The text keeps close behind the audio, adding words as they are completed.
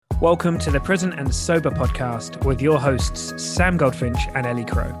Welcome to the Present and Sober podcast with your hosts, Sam Goldfinch and Ellie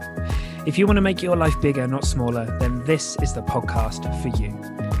Crow. If you want to make your life bigger, not smaller, then this is the podcast for you.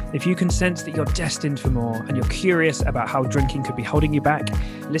 If you can sense that you're destined for more and you're curious about how drinking could be holding you back,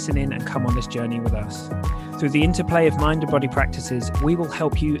 listen in and come on this journey with us. Through the interplay of mind and body practices, we will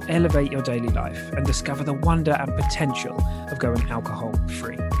help you elevate your daily life and discover the wonder and potential of going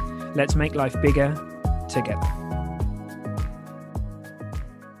alcohol-free. Let's make life bigger together.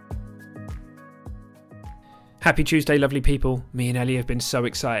 Happy Tuesday, lovely people. Me and Ellie have been so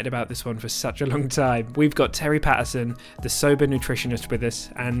excited about this one for such a long time. We've got Terry Patterson, the sober nutritionist, with us,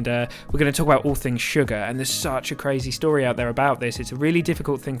 and we're going to talk about all things sugar. And there's such a crazy story out there about this. It's a really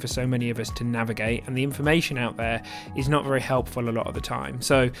difficult thing for so many of us to navigate, and the information out there is not very helpful a lot of the time.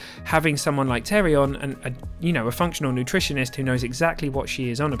 So having someone like Terry on, and a functional nutritionist who knows exactly what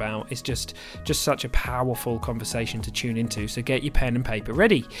she is on about, is just such a powerful conversation to tune into. So get your pen and paper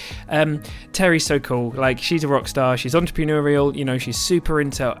ready. Terry's so cool. Like, she's a rock star, she's entrepreneurial, she's super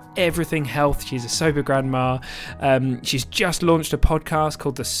into everything health, she's a sober grandma. She's just launched a podcast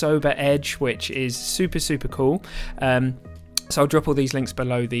called The Sober Edge, which is super cool. So I'll drop all these links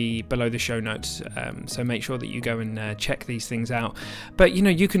below the show notes, so make sure that you go and check these things out. But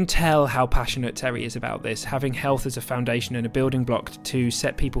you can tell how passionate Terry is about this, having health as a foundation and a building block to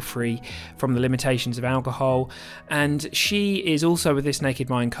set people free from the limitations of alcohol. And she is also a This Naked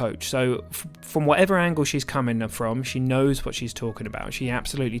Mind coach, so from whatever angle she's coming from, she knows what she's talking about. She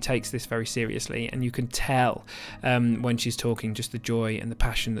absolutely takes this very seriously, and you can tell when she's talking just the joy and the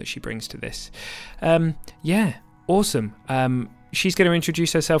passion that she brings to this. Awesome. She's going to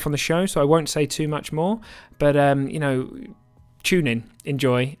introduce herself on the show, so I won't say too much more, but tune in,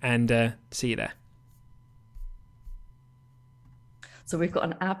 enjoy, and see you there. So we've got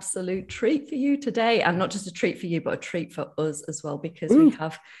an absolute treat for you today, and not just a treat for you, but a treat for us as well, because we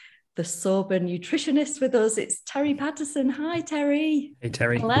have the sober nutritionist with us. It's Terry Patterson. Hi, Terry. Hey,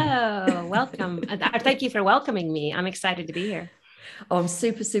 Terry. Hello, welcome. Thank you for welcoming me. I'm excited to be here. Oh, I'm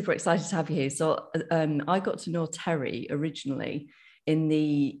super excited to have you here. So I got to know Terry originally in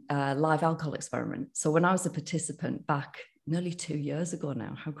the live alcohol experiment. So when I was a participant back nearly 2 years ago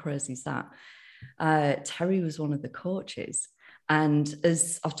now, how crazy is that? Terry was one of the coaches. And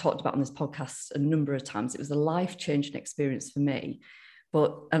as I've talked about on this podcast a number of times, it was a life-changing experience for me.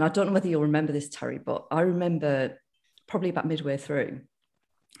 And I don't know whether you'll remember this, Terry, but I remember probably about midway through,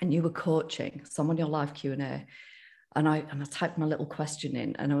 and you were coaching. So I'm on your live Q&A. And I typed my little question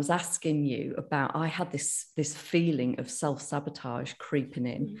in, and I was asking you about, I had this feeling of self-sabotage creeping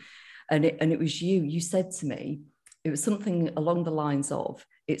in. And it was you said to me, it was something along the lines of,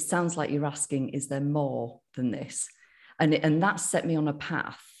 it sounds like you're asking, is there more than this? And that set me on a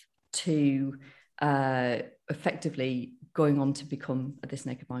path to effectively going on to become a This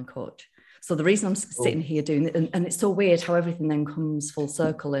Naked Mind coach. So the reason I'm sitting here doing it, and it's so weird how everything then comes full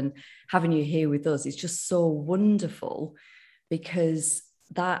circle, and having you here with us is just so wonderful, because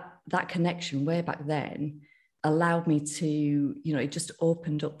that connection way back then allowed me to, it just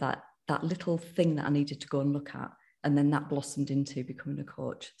opened up that little thing that I needed to go and look at. And then that blossomed into becoming a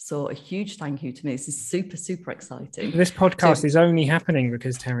coach. So a huge thank you to me. This is super exciting. This podcast is only happening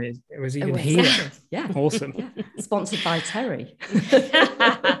because Terry was even here. Yeah. Awesome. Yeah. Sponsored by Terry.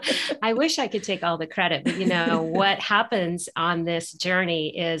 I wish I could take all the credit, but what happens on this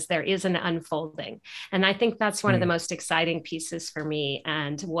journey is there is an unfolding. And I think that's one of the most exciting pieces for me,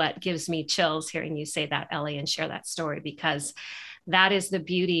 and what gives me chills hearing you say that, Ellie, and share that story, because that is the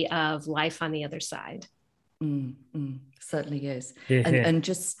beauty of life on the other side. Certainly is. Yeah. And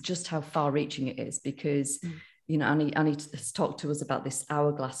just how far reaching it is, because Annie has talked to us about this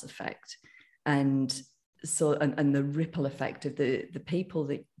hourglass effect, and so and the ripple effect of the people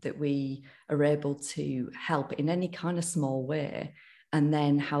that we are able to help in any kind of small way, and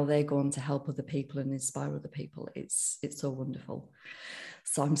then how they go on to help other people and inspire other people. It's so wonderful.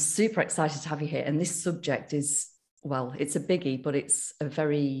 So I'm super excited to have you here. And this subject is, well, it's a biggie, but it's a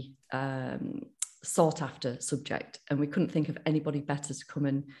very sought after subject, and we couldn't think of anybody better to come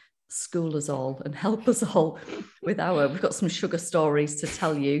and school us all and help us all with we've got some sugar stories to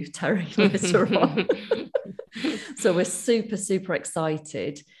tell you, Terry, later on. So we're super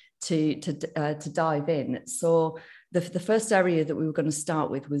excited to dive in. So the first area that we were going to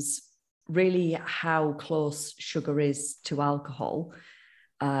start with was really how close sugar is to alcohol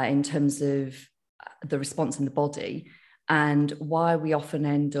in terms of the response in the body, and why we often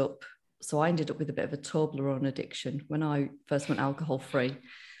end up. So I ended up with a bit of a Toblerone addiction when I first went alcohol free.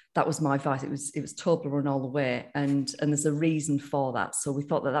 That was my vice. It was Toblerone all the way, and there's a reason for that. So we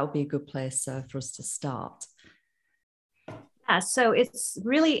thought that would be a good place for us to start. So it's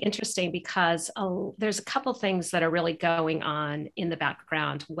really interesting because there's a couple things that are really going on in the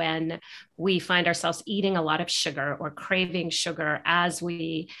background when we find ourselves eating a lot of sugar or craving sugar as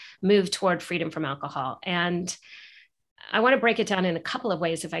we move toward freedom from alcohol. And I want to break it down in a couple of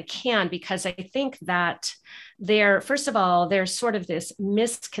ways if I can, because I think that first of all, there's sort of this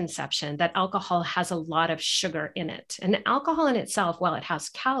misconception that alcohol has a lot of sugar in it. And alcohol in itself, while it has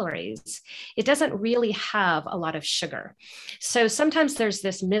calories, it doesn't really have a lot of sugar. So sometimes there's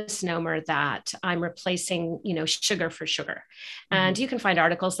this misnomer that I'm replacing, sugar for sugar. And you can find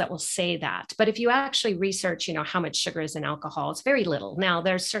articles that will say that. But if you actually research, how much sugar is in alcohol, it's very little. Now,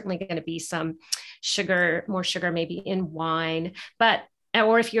 there's certainly going to be some more sugar maybe in wine,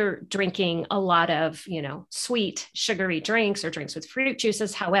 or if you're drinking a lot of, sweet, sugary drinks or drinks with fruit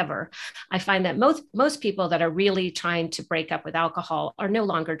juices. However, I find that most people that are really trying to break up with alcohol are no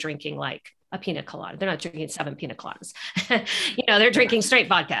longer drinking like a pina colada. They're not drinking 7 pina coladas. They're drinking straight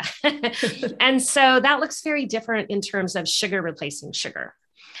vodka. And so that looks very different in terms of sugar replacing sugar.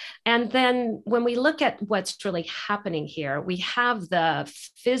 And then when we look at what's really happening here, we have the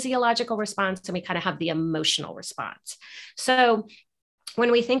physiological response and we kind of have the emotional response. So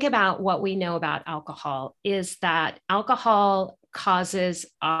when we think about what we know about alcohol is that alcohol causes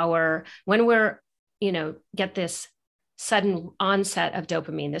when we're, get this sudden onset of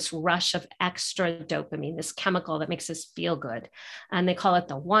dopamine, this rush of extra dopamine, this chemical that makes us feel good. And they call it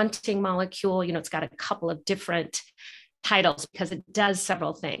the wanting molecule. It's got a couple of different titles because it does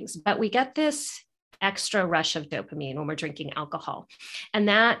several things, but we get this extra rush of dopamine when we're drinking alcohol. And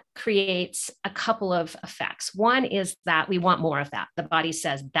that creates a couple of effects. One is that we want more of that. The body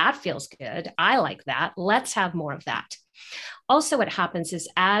says, that feels good. I like that. Let's have more of that. Also, what happens is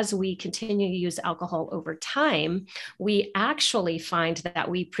as we continue to use alcohol over time, we actually find that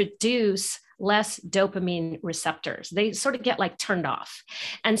we produce less dopamine receptors. They sort of get like turned off.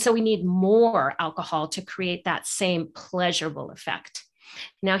 And so we need more alcohol to create that same pleasurable effect.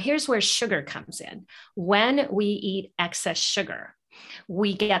 Now, here's where sugar comes in. When we eat excess sugar,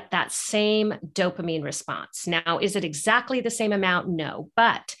 we get that same dopamine response. Now, is it exactly the same amount? No,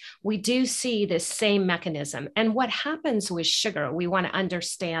 but we do see this same mechanism. And what happens with sugar, we want to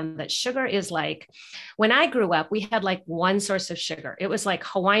understand that sugar is like, when I grew up, we had like one source of sugar. It was like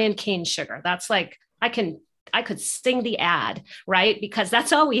Hawaiian cane sugar. That's like, I could sing the ad, right? Because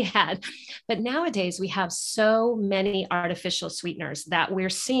that's all we had. But nowadays we have so many artificial sweeteners that we're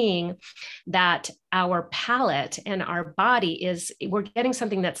seeing that our palate and our body we're getting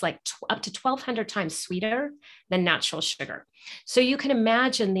something that's like up to 1,200 times sweeter than natural sugar. So you can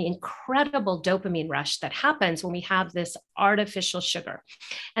imagine the incredible dopamine rush that happens when we have this artificial sugar.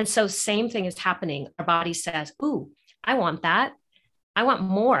 And so same thing is happening. Our body says, ooh, I want that. I want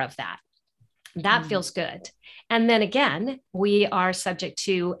more of that. That feels good. And then again, we are subject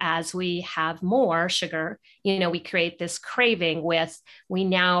to, as we have more sugar, we create this craving we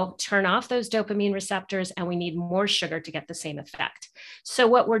now turn off those dopamine receptors and we need more sugar to get the same effect. So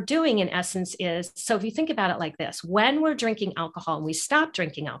what we're doing in essence so if you think about it like this, when we're drinking alcohol and we stop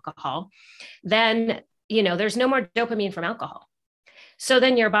drinking alcohol, then, there's no more dopamine from alcohol. So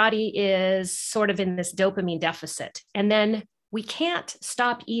then your body is sort of in this dopamine deficit. And then we can't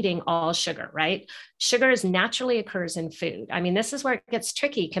stop eating all sugar, right? Sugar naturally occurs in food. I mean, this is where it gets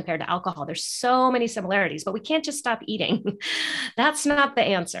tricky compared to alcohol. There's so many similarities, but we can't just stop eating. That's not the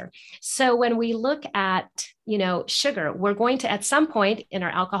answer. So when we look at, sugar, we're going to, at some point in our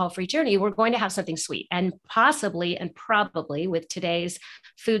alcohol-free journey, we're going to have something sweet, and possibly and probably with today's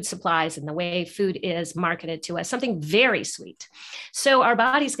food supplies and the way food is marketed to us, something very sweet. So our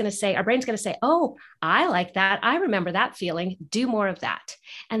brain's going to say, oh, I like that. I remember that feeling. Do more of that.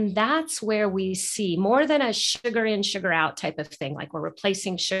 And that's where we see more than a sugar in, sugar out type of thing, like we're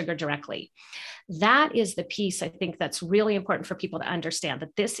replacing sugar directly. That is the piece I think that's really important for people to understand,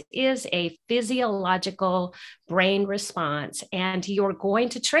 that this is a physiological brain response and you're going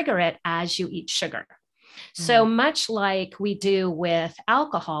to trigger it as you eat sugar. So much like we do with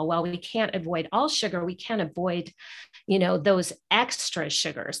alcohol, while we can't avoid all sugar, we can avoid, those extra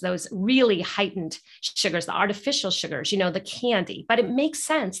sugars, those really heightened sugars, the artificial sugars, the candy. But it makes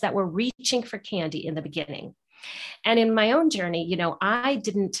sense that we're reaching for candy in the beginning. And in my own journey, I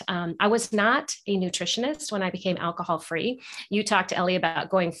was not a nutritionist when I became alcohol free. You talked to Ellie about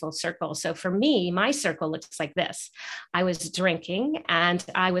going full circle. So for me, my circle looks like this. I was drinking and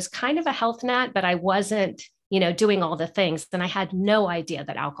I was kind of a health nut, but I wasn't doing all the things. And I had no idea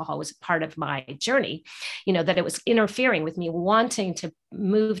that alcohol was part of my journey, that it was interfering with me wanting to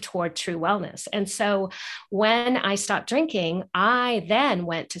move toward true wellness. And so when I stopped drinking, I then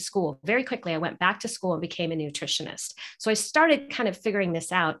went to school very quickly. I went back to school and became a nutritionist. So I started kind of figuring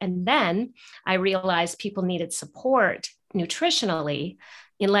this out. And then I realized people needed support nutritionally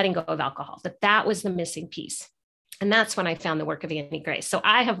in letting go of alcohol, that was the missing piece. And that's when I found the work of Annie Grace. So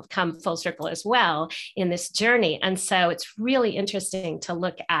I have come full circle as well in this journey. And so it's really interesting to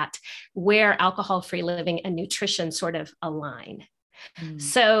look at where alcohol-free living and nutrition sort of align.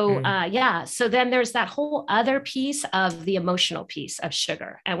 So so then there's that whole other piece of the emotional piece of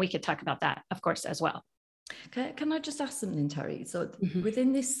sugar. And we could talk about that, of course, as well. Can I just ask something, Terry? So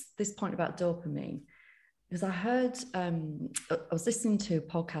within this point about dopamine, because I heard, I was listening to a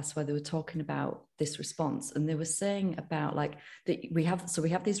podcast where they were talking about this response, and they were saying about like that we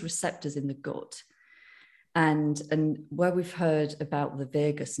have these receptors in the gut, and where we've heard about the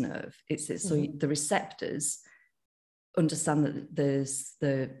vagus nerve, it's so the receptors understand that there's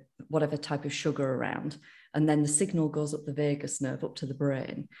the whatever type of sugar around, and then the signal goes up the vagus nerve up to the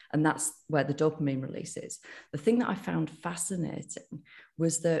brain, and that's where the dopamine release is. The thing that I found fascinating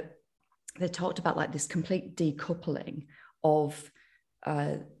was that they talked about like this complete decoupling of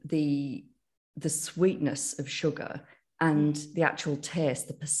the sweetness of sugar and the actual taste,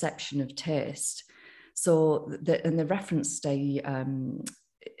 the perception of taste. So they referenced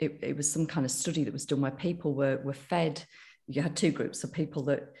it was some kind of study that was done where people were fed. You had two groups of people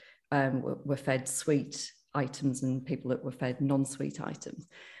that were fed sweet items and people that were fed non-sweet items,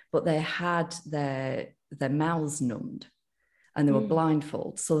 but they had their mouths numbed. And they were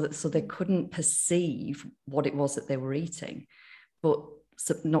blindfolded, so they couldn't perceive what it was that they were eating. But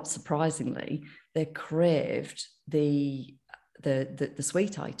not surprisingly, they craved the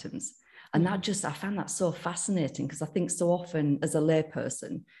sweet items. And that I found that so fascinating, because I think so often as a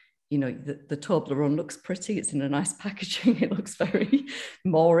layperson, the Toblerone looks pretty, it's in a nice packaging, it looks very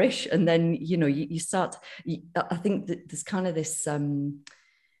Moorish. And then, you start, I think that there's kind of this...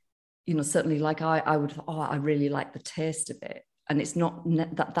 certainly like I would, I really like the taste of it. And it's not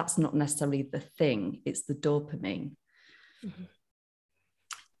that's not necessarily the thing, it's the dopamine.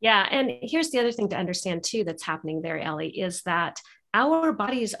 Yeah. And here's the other thing to understand too, that's happening there, Ellie, is that our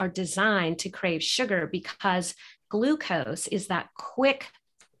bodies are designed to crave sugar because glucose is that quick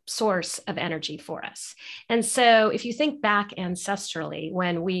source of energy for us. And so if you think back ancestrally,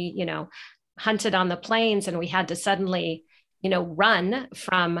 when we, hunted on the plains and we had to suddenly run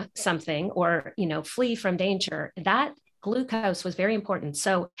from something or, flee from danger, that glucose was very important.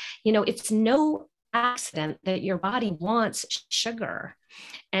 So, it's no accident that your body wants sugar.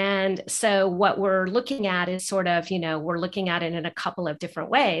 And so what we're looking at is sort of, we're looking at it in a couple of different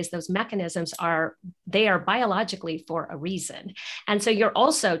ways. Those mechanisms are biologically for a reason. And so you're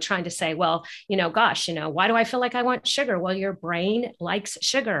also trying to say, well, why do I feel like I want sugar? Well, your brain likes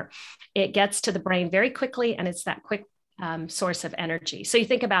sugar. It gets to the brain very quickly, and it's that quick source of energy. So you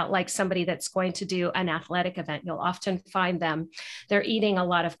think about like somebody that's going to do an athletic event, you'll often find they're eating a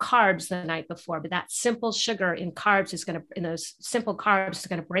lot of carbs the night before, but that simple sugar in those simple carbs is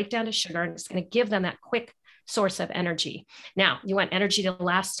going to break down to sugar, and it's going to give them that quick source of energy. Now, you want energy to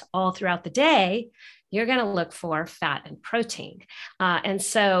last all throughout the day, you're going to look for fat and protein. And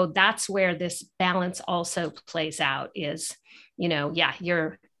so that's where this balance also plays out is,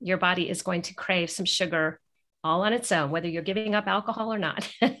 your body is going to crave some sugar all on its own, whether you're giving up alcohol or not.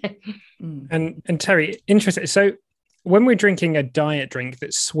 And Terry, interesting. So when we're drinking a diet drink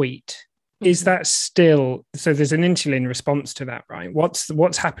that's sweet, is that still, so there's an insulin response to that, right?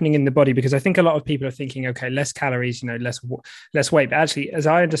 What's happening in the body? Because I think a lot of people are thinking, okay, less calories, less weight. But actually, as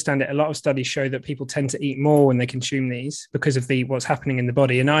I understand it, a lot of studies show that people tend to eat more when they consume these because of what's happening in the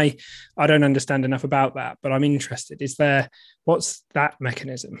body. And I don't understand enough about that, but I'm interested. What's that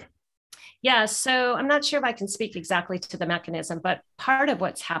mechanism? Yeah, so I'm not sure if I can speak exactly to the mechanism, but part of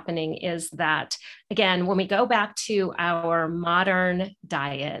what's happening is that, again, when we go back to our modern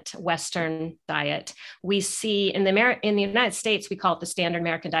diet, Western diet, we see in the United States, we call it the standard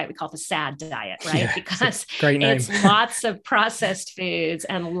American diet, we call it the SAD diet, right? Yeah, because it's lots of processed foods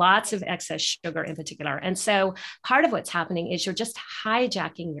and lots of excess sugar in particular. And so part of what's happening is you're just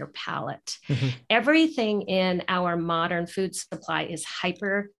hijacking your palate. Mm-hmm. Everything in our modern food supply is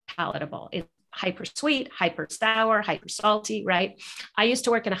hyper palatable. It's hyper sweet, hyper sour, hyper salty, right? I used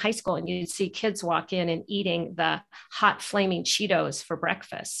to work in a high school and you'd see kids walk in and eating the hot flaming Cheetos for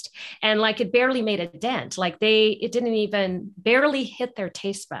breakfast. And like it barely made a dent, it didn't even barely hit their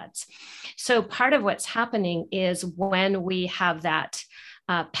taste buds. So part of what's happening is when we have that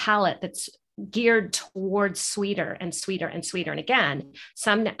palate that's geared towards sweeter and sweeter and sweeter. And again,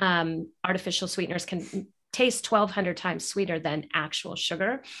 some artificial sweeteners can taste 1,200 times sweeter than actual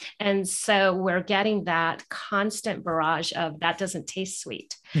sugar. And so we're getting that constant barrage of that doesn't taste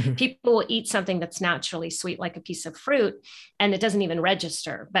sweet. Mm-hmm. People will eat something that's naturally sweet, like a piece of fruit, and it doesn't even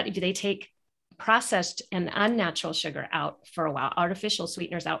register. But if they take processed and unnatural sugar out for a while, artificial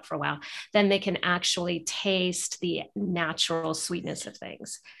sweeteners out for a while, then they can actually taste the natural sweetness of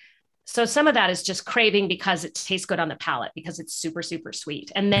things. So some of that is just craving because it tastes good on the palate, because it's super, super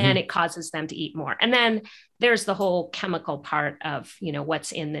sweet. And then it causes them to eat more. And then there's the whole chemical part of,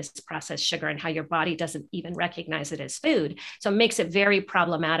 what's in this processed sugar and how your body doesn't even recognize it as food. So it makes it very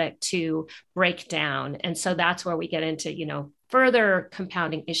problematic to break down. And so that's where we get into, further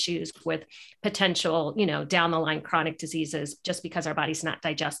compounding issues with potential, down the line chronic diseases, just because our body's not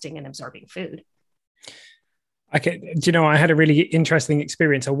digesting and absorbing food. I had a really interesting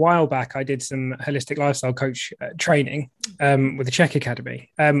experience a while back. I did some holistic lifestyle coach training with the Czech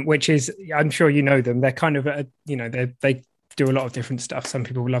Academy, which is, I'm sure you know them. They're kind of, they do a lot of different stuff. Some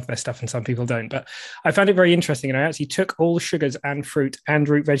people love their stuff and some people don't. But I found it very interesting. And I actually took all the sugars and fruit and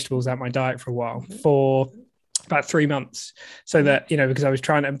root vegetables out of my diet for a while, for about 3 months. So that, because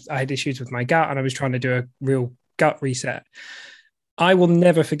I had issues with my gut and I was trying to do a real gut reset. I will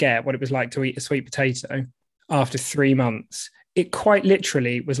never forget what it was like to eat a sweet potato. After 3 months, it quite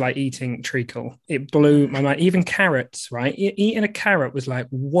literally was like eating treacle. It blew my mind. Even carrots, right? Eating a carrot was like,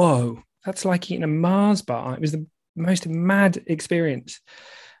 whoa, that's like eating a Mars bar. It was the most mad experience.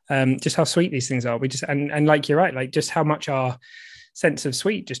 Just how sweet these things are. And like you're right, like just how much our sense of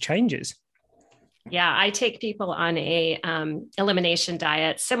sweet just changes. Yeah, I take people on a elimination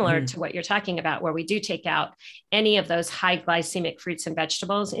diet similar to what you're talking about, where we do take out any of those high glycemic fruits and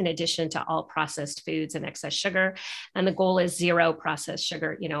vegetables, in addition to all processed foods and excess sugar. And the goal is 0 processed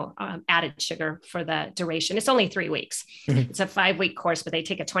sugar, added sugar for the duration. It's only 3 weeks. It's a 5-week course, but they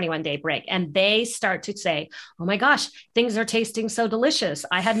take a 21-day break and they start to say, oh my gosh, things are tasting so delicious.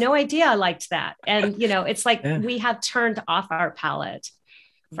 I had no idea I liked that. And, it's like we have turned off our palate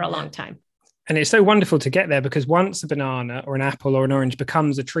for a long time. And it's so wonderful to get there, because once a banana or an apple or an orange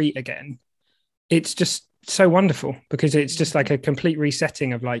becomes a treat again, it's just so wonderful, because it's just like a complete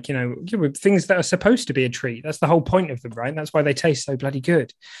resetting of like, things that are supposed to be a treat. That's the whole point of them, right? That's why they taste so bloody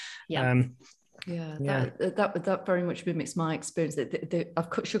good. Yeah. That very much mimics my experience. I've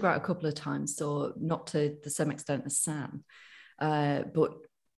cut sugar out a couple of times, so not to the same extent as Sam. But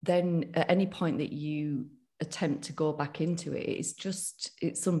then at any point that you attempt to go back into it,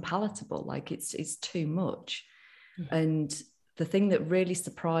 it's unpalatable. Like it's too much. And the thing that really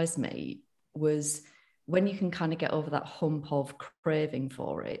surprised me was when you can kind of get over that hump of craving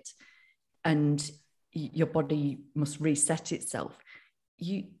for it, and your body must reset itself.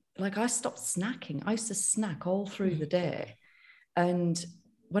 I stopped snacking. I used to snack all through the day, and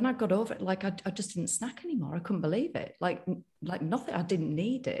when I got over it, I just didn't snack anymore. I couldn't believe it. Like nothing. I didn't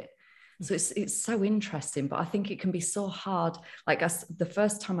need it. So it's so interesting, but I think it can be so hard. The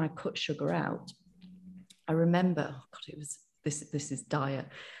first time I cut sugar out, I remember, it was this is dire.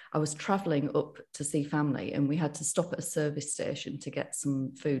 I was traveling up to see family, and we had to stop at a service station to get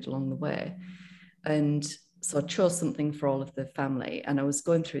some food along the way. And so I chose something for all of the family, and I was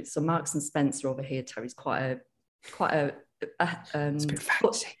going through it. So Marks and Spencer over here, Terry's quite a it's a bit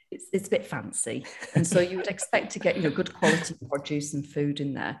fancy. It's a bit fancy, and so you would expect to get good quality produce and food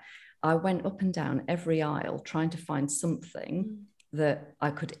in there. I went up and down every aisle trying to find something that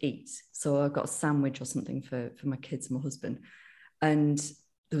I could eat. So I got a sandwich or something for my kids and my husband, and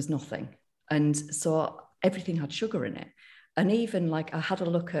there was nothing. And so everything had sugar in it. And even I had a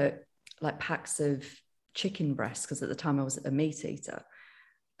look at packs of chicken breasts, because at the time I was a meat eater,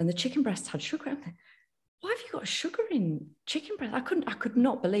 and the chicken breasts had sugar in it. Why have you got sugar in chicken breast? I could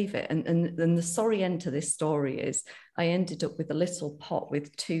not believe it. And the sorry end to this story is I ended up with a little pot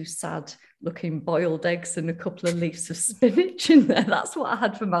with 2 sad looking boiled eggs and a couple of leaves of spinach in there. That's what I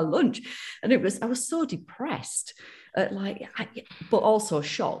had for my lunch. And I was so depressed, but also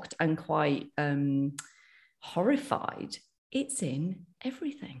shocked and quite horrified. It's in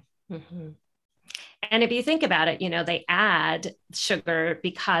everything. Mm-hmm. And if you think about it, they add sugar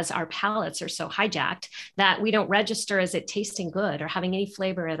because our palates are so hijacked that we don't register as it tasting good or having any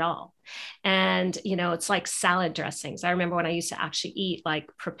flavor at all. And, it's like salad dressings. I remember when I used to actually eat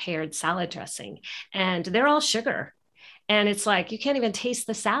prepared salad dressing, and they're all sugar. And it's like, you can't even taste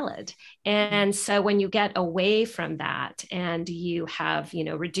the salad. And so when you get away from that and you have,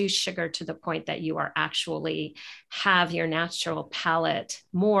 reduced sugar to the point that you are actually have your natural palate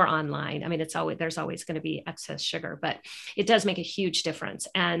more online. I mean, there's always going to be excess sugar, but it does make a huge difference.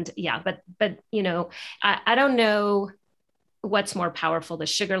 And yeah, but I don't know what's more powerful, the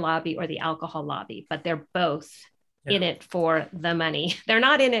sugar lobby or the alcohol lobby, but they're both in it for the money. They're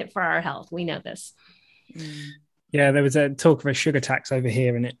not in it for our health. We know this. Yeah, there was a talk of a sugar tax over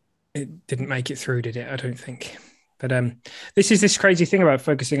here, and it didn't make it through, did it? I don't think. But this is this crazy thing about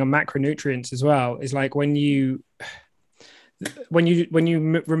focusing on macronutrients as well. Is like when you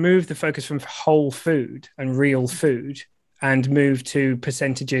remove the focus from whole food and real food and move to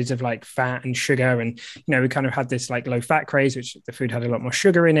percentages of like fat and sugar, and we kind of had this like low fat craze, which the food had a lot more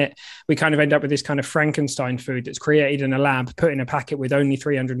sugar in it. We kind of end up with this kind of Frankenstein food that's created in a lab, put in a packet with only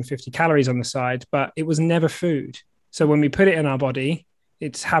 350 calories on the side, but it was never food. So when we put it in our body,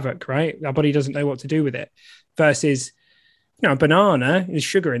 it's havoc, right? Our body doesn't know what to do with it. Versus, a banana, there's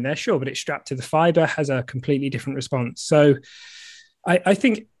sugar in there, sure, but it's strapped to the fiber, has a completely different response. So I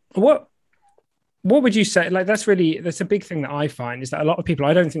think what would you say? Like, that's a big thing that I find, is that a lot of people,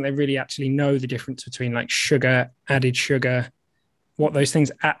 I don't think they really actually know the difference between like sugar, added sugar, what those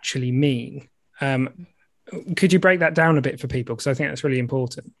things actually mean. Could you break that down a bit for people? Because I think that's really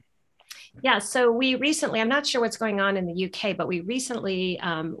important. Yeah. So we recently, I'm not sure what's going on in the UK, but we recently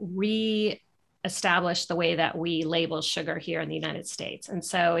re-established the way that we label sugar here in the United States. And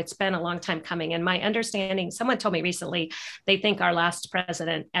so it's been a long time coming. And my understanding, someone told me recently, they think our last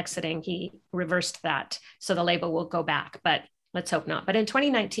president exiting, he reversed that. So the label will go back, but let's hope not. But in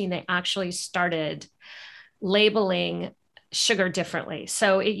 2019, they actually started labeling sugar differently.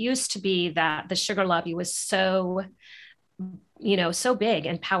 So it used to be that the sugar lobby was so big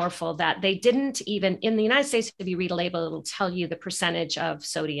and powerful that they didn't even, in the United States, if you read a label, it'll tell you the percentage of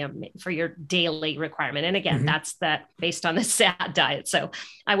sodium for your daily requirement. And again, that's that based on the SAD diet. So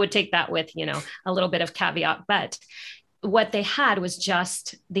I would take that with, a little bit of caveat, but what they had was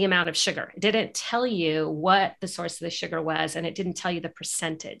just the amount of sugar. It didn't tell you what the source of the sugar was, and it didn't tell you the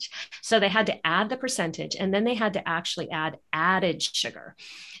percentage. So they had to add the percentage, and then they had to actually add added sugar.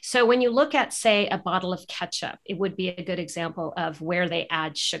 So when you look at, say, a bottle of ketchup, it would be a good example of where they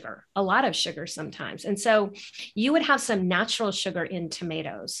add sugar, a lot of sugar sometimes. And so you would have some natural sugar in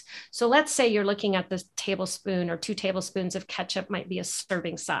tomatoes. So let's say you're looking at this tablespoon or 2 tablespoons of ketchup might be a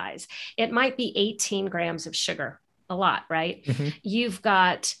serving size. It might be 18 grams of sugar. A lot, right? You've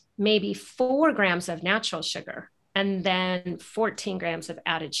got maybe 4 grams of natural sugar and then 14 grams of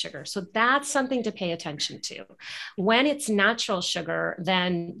added sugar. So that's something to pay attention to. When it's natural sugar,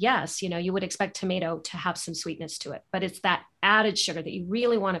 then yes, you would expect tomato to have some sweetness to it, but it's that added sugar that you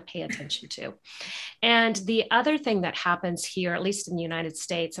really want to pay attention to. And the other thing that happens here, at least in the United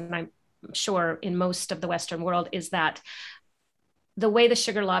States, and I'm sure in most of the Western world, is that the way the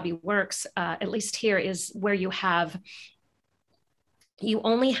sugar lobby works, at least here, is where you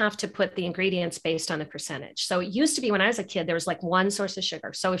only have to put the ingredients based on the percentage. So it used to be when I was a kid, there was like one source of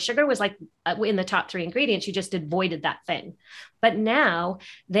sugar. So if sugar was like in the top 3 ingredients, you just avoided that thing. But now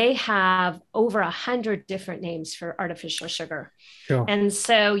they have over 100 different names for artificial sugar. Sure. And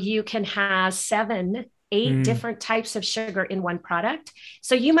so you can have 7, 8 different types of sugar in one product.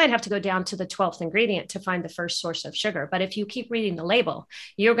 So you might have to go down to the 12th ingredient to find the first source of sugar. But if you keep reading the label,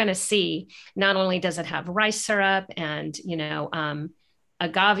 you're going to see not only does it have rice syrup and,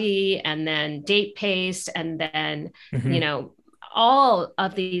 agave and then date paste and then, all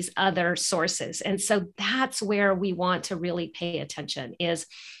of these other sources. And so that's where we want to really pay attention, is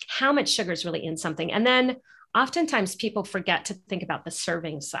how much sugar is really in something. And then oftentimes people forget to think about the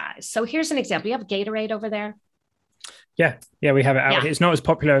serving size. So here's an example. You have Gatorade over there? Yeah, we have it out. Yeah. It's not as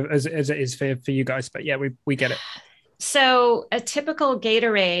popular as it is for you guys, but yeah, we get it. So a typical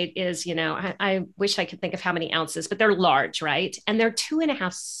Gatorade is, I wish I could think of how many ounces, but they're large, right? And they're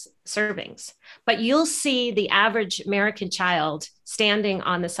 2.5 servings. But you'll see the average American child standing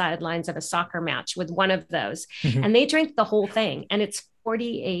on the sidelines of a soccer match with one of those, and they drink the whole thing, and it's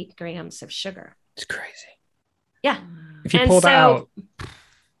 48 grams of sugar. It's crazy. Yeah. If you pull that out.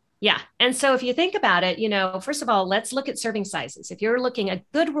 Yeah. And so if you think about it, first of all, let's look at serving sizes. If you're looking, a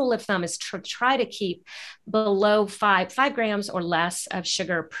good rule of thumb is to try to keep below 5 grams or less of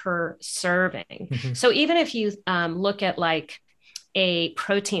sugar per serving. So even if you look at like a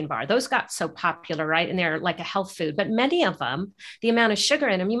protein bar, those got so popular, right? And they're like a health food, but many of them, the amount of sugar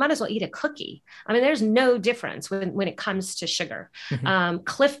in them, you might as well eat a cookie. I mean, there's no difference when it comes to sugar.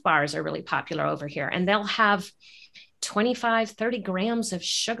 Cliff bars are really popular over here, and they'll have 25, 30 grams of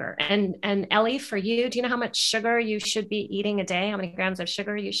sugar. And Ellie, for you, do you know how much sugar you should be eating a day? How many grams of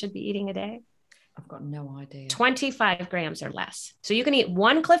sugar you should be eating a day? I've got no idea. 25 grams or less. So you can eat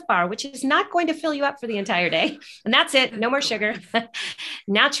one Cliff Bar, which is not going to fill you up for the entire day. And that's it. No more sugar,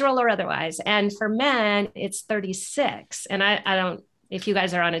 natural or otherwise. And for men, it's 36. And I don't, if you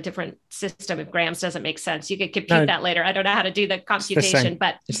guys are on a different system, if grams doesn't make sense, you could compute that later. I don't know how to do the computation,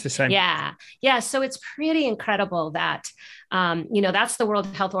 but it's the same. Yeah. Yeah. So it's pretty incredible that, that's the World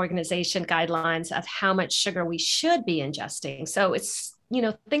Health Organization guidelines of how much sugar we should be ingesting. So it's,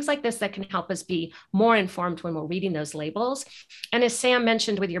 things like this that can help us be more informed when we're reading those labels. And as Sam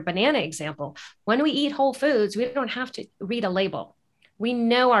mentioned with your banana example, when we eat whole foods, we don't have to read a label. We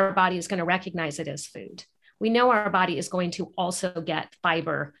know our body is going to recognize it as food. We know our body is going to also get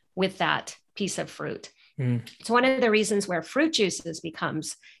fiber with that piece of fruit. It's one of the reasons where fruit juices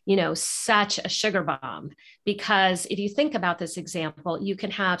becomes, such a sugar bomb, because if you think about this example, you can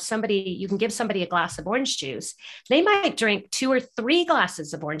give somebody a glass of orange juice. They might drink 2 or 3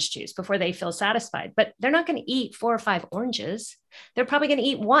 glasses of orange juice before they feel satisfied, but they're not going to eat 4 or 5 oranges. They're probably going to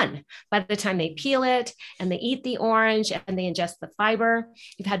eat 1 by the time they peel it and they eat the orange and they ingest the fiber.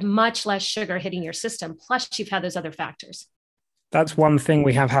 You've had much less sugar hitting your system. Plus you've had those other factors. That's one thing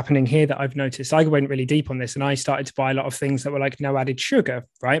we have happening here that I've noticed. I went really deep on this and I started to buy a lot of things that were like no added sugar,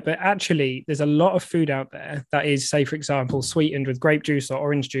 right? But actually, there's a lot of food out there that is, say, for example, sweetened with grape juice or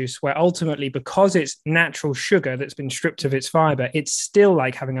orange juice, where ultimately, because it's natural sugar that's been stripped of its fiber, it's still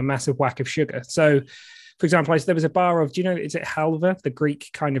like having a massive whack of sugar. So, for example, there was a bar of, is it halva, the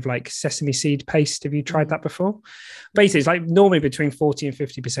Greek kind of like sesame seed paste? Have you tried that before? Basically, it's like normally between 40 and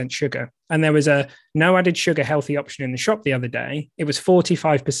 50% sugar. And there was a no added sugar healthy option in the shop the other day. It was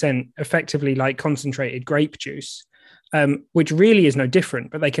 45% effectively like concentrated grape juice, which really is no different,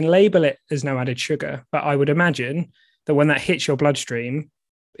 but they can label it as no added sugar. But I would imagine that when that hits your bloodstream,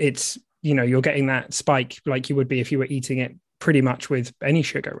 it's, you're getting that spike like you would be if you were eating it pretty much with any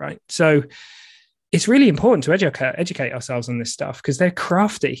sugar, right? So it's really important to educate ourselves on this stuff because they're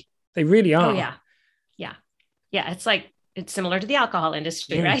crafty. They really are. Oh, yeah. Yeah. Yeah. It's similar to the alcohol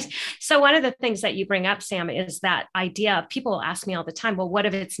industry, right? So one of the things that you bring up, Sam, is that idea of people ask me all the time, well, what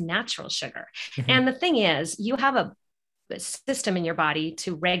if it's natural sugar? And the thing is, you have a system in your body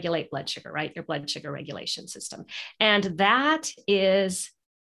to regulate blood sugar, right? Your blood sugar regulation system. And that is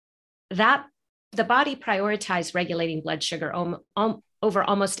that the body prioritizes regulating blood sugar over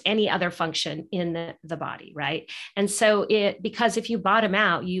almost any other function in the body, right? And so because if you bottom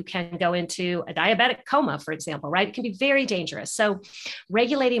out, you can go into a diabetic coma, for example, right? It can be very dangerous. So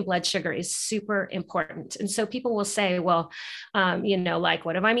regulating blood sugar is super important. And so people will say, well, like,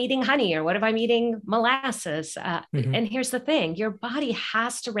 what if I'm eating honey or what if I'm eating molasses? And here's the thing, your body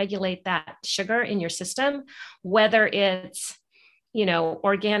has to regulate that sugar in your system, whether it's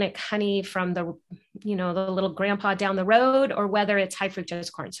organic honey from the little grandpa down the road, or whether it's high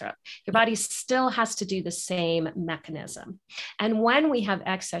fructose corn syrup. Your body still has to do the same mechanism. And when we have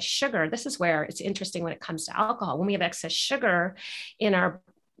excess sugar, this is where it's interesting when it comes to alcohol. When we have excess sugar in our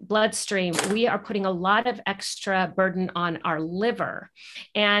bloodstream, we are putting a lot of extra burden on our liver.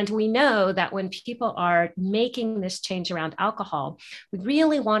 And we know that when people are making this change around alcohol, we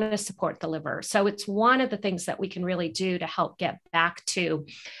really want to support the liver. So it's one of the things that we can really do to help get back to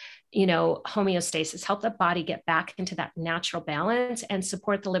homeostasis, help the body get back into that natural balance and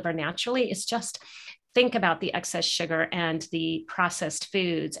support the liver naturally. It's just think about the excess sugar and the processed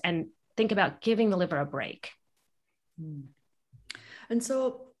foods and think about giving the liver a break. And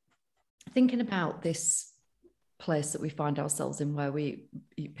so thinking about this place that we find ourselves in, where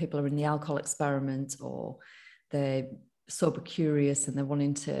people are in the alcohol experiment, or they're sober curious and they're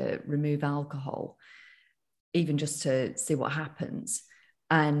wanting to remove alcohol, even just to see what happens,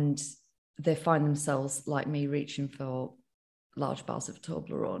 and they find themselves like me reaching for large bars of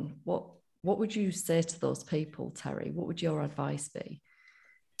Toblerone. What would you say to those people, Terry? What would your advice be?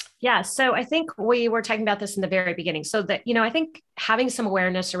 Yeah. So I think we were talking about this in the very beginning. So that, I think having some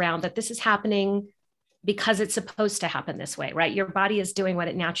awareness around that this is happening because it's supposed to happen this way, right? Your body is doing what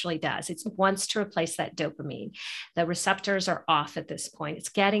it naturally does. It wants to replace that dopamine. The receptors are off at this point. It's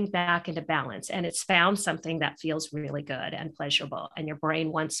getting back into balance, and it's found something that feels really good and pleasurable, and your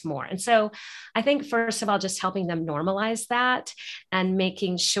brain wants more. And so I think, first of all, just helping them normalize that and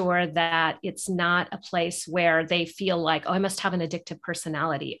making sure that it's not a place where they feel like, oh, I must have an addictive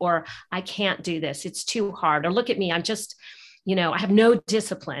personality, or I can't do this. It's too hard. Or look at me, I have no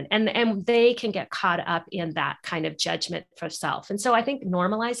discipline, and they can get caught up in that kind of judgment for self. And so I think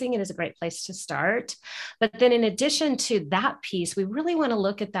normalizing it is a great place to start. But then in addition to that piece, we really want to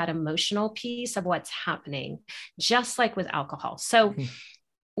look at that emotional piece of what's happening, just like with alcohol. So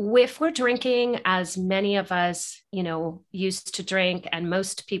if we're drinking, as many of us, used to drink, and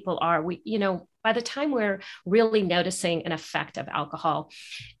most people are, by the time we're really noticing an effect of alcohol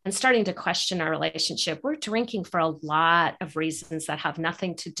and starting to question our relationship, we're drinking for a lot of reasons that have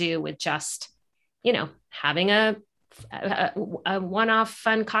nothing to do with just, having a one-off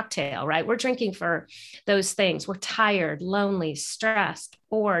fun cocktail, right? We're drinking for those things. We're tired, lonely, stressed,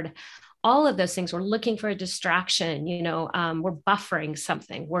 bored, all of those things. We're looking for a distraction, we're buffering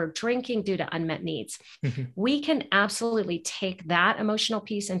something, we're drinking due to unmet needs. We can absolutely take that emotional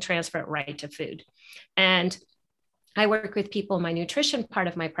piece and transfer it right to food. And I work with people in my nutrition part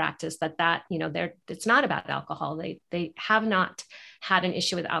of my practice that it's not about alcohol. They have not had an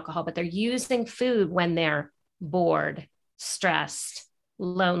issue with alcohol, but they're using food when they're bored, stressed,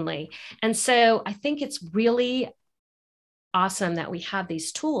 lonely. And so I think it's really awesome that we have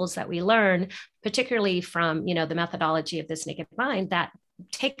these tools that we learn, particularly from, the methodology of This Naked Mind, that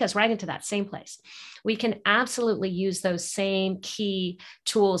take us right into that same place. We can absolutely use those same key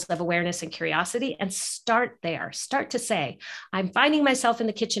tools of awareness and curiosity and start there. Start to say, I'm finding myself in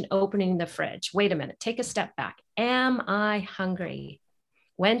the kitchen opening the fridge. Wait a minute, take a step back. Am I hungry?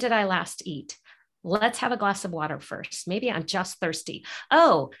 When did I last eat? Let's have a glass of water first. Maybe I'm just thirsty.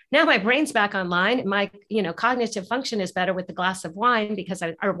 Oh, now my brain's back online. My, cognitive function is better with the glass of wine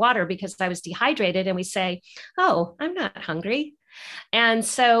or water because I was dehydrated. And we say, oh, I'm not hungry. And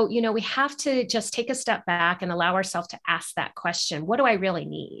so, we have to just take a step back and allow ourselves to ask that question. What do I really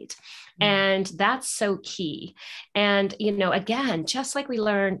need? And that's so key. And, again, just like we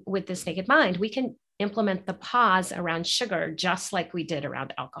learn with This Naked Mind, we can implement the pause around sugar, just like we did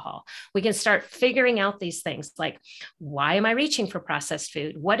around alcohol. We can start figuring out these things like, why am I reaching for processed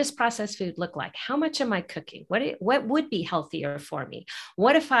food? What does processed food look like? How much am I cooking? What would be healthier for me?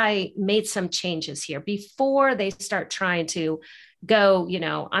 What if I made some changes here before they start trying to go,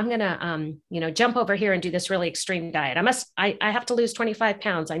 I'm going to, jump over here and do this really extreme diet. I have to lose 25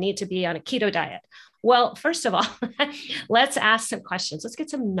 pounds. I need to be on a keto diet. Well, first of all, let's ask some questions. Let's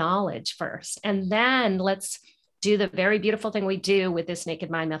get some knowledge first. And then let's do the very beautiful thing we do with This Naked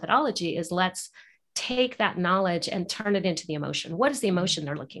Mind methodology is let's take that knowledge and turn it into the emotion. What is the emotion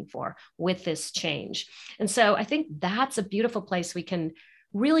they're looking for with this change? And so I think that's a beautiful place we can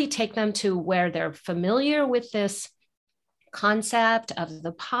really take them to where they're familiar with this concept of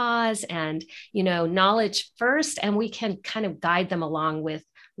the pause and, knowledge first, and we can kind of guide them along with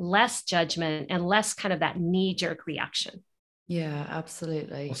less judgment and less kind of that knee-jerk reaction. Yeah,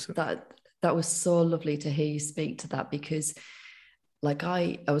 absolutely. Awesome. That was so lovely to hear you speak to that, because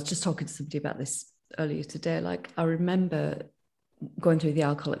I was just talking to somebody about this earlier today. I remember going through the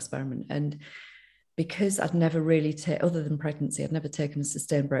alcohol experiment, and because I'd never really other than pregnancy, I'd never taken a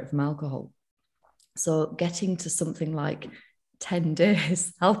sustained break from alcohol. So getting to something like 10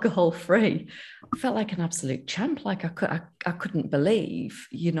 days alcohol free, I felt like an absolute champ. I couldn't believe,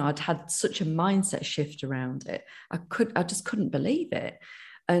 I'd had such a mindset shift around it. I just couldn't believe it.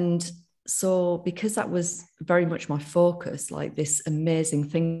 And so because that was very much my focus, like this amazing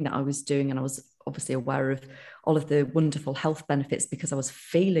thing that I was doing, and I was obviously aware of all of the wonderful health benefits because I was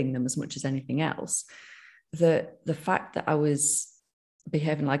feeling them as much as anything else, the fact that I was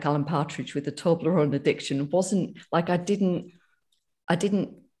behaving like Alan Partridge with the Toblerone addiction wasn't like I didn't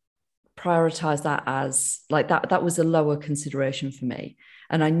prioritize that as that was a lower consideration for me.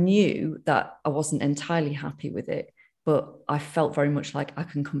 And I knew that I wasn't entirely happy with it, but I felt very much like I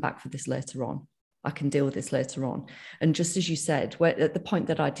can come back for this later on. I can deal with this later on. And just as you said, at the point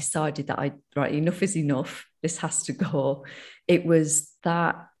that I decided that enough is enough, this has to go, it was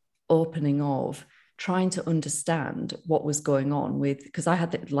that opening of trying to understand what was going on because I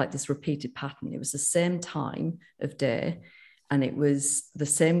had this repeated pattern. It was the same time of day and it was the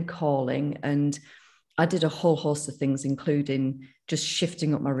same calling. And I did a whole host of things, including just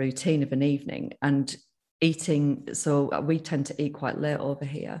shifting up my routine of an evening and eating. So we tend to eat quite late over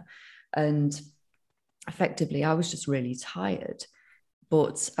here. And effectively, I was just really tired,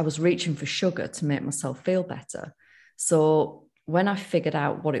 but I was reaching for sugar to make myself feel better. So when I figured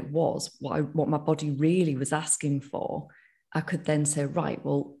out what it was, what my body really was asking for, I could then say, right,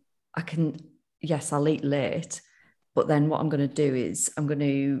 well, I'll eat late, but then what I'm going to do is I'm going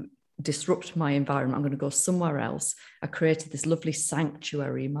to disrupt my environment. I'm going to go somewhere else. I created this lovely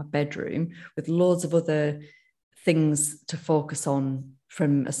sanctuary in my bedroom with loads of other things to focus on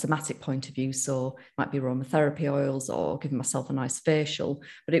from a somatic point of view. So it might be aromatherapy oils or giving myself a nice facial,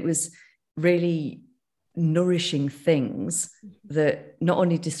 but it was really nourishing things that not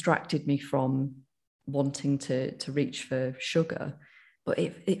only distracted me from wanting to reach for sugar, but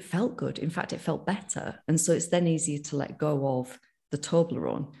it felt good. In fact, it felt better. And so it's then easier to let go of the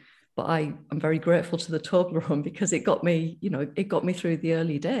Toblerone. But I'm very grateful to the Toblerone because it got me, it got me through the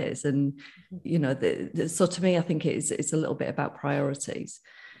early days. And, so to me, I think it's a little bit about priorities.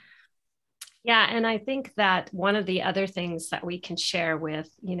 Yeah. And I think that one of the other things that we can share with,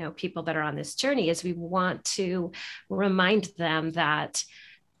 people that are on this journey is we want to remind them that,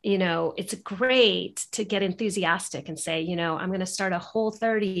 it's great to get enthusiastic and say, I'm going to start a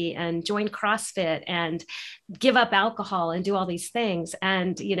Whole30 and join CrossFit and give up alcohol and do all these things.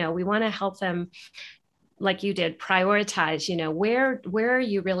 And, we want to help them, like you did, prioritize, where are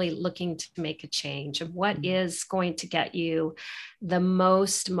you really looking to make a change and what is going to get you the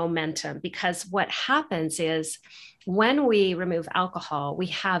most momentum? Because what happens is when we remove alcohol, we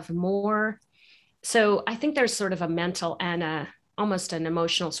have more. So I think there's sort of a mental and almost an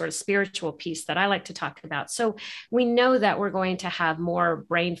emotional sort of spiritual piece that I like to talk about. So we know that we're going to have more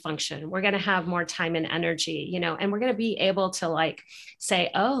brain function. We're going to have more time and energy, and we're going to be able to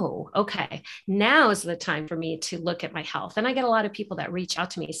say, oh, okay, now is the time for me to look at my health. And I get a lot of people that reach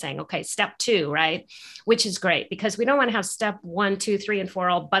out to me saying, okay, step 2, right? Which is great because we don't want to have step 1, 2, 3, and 4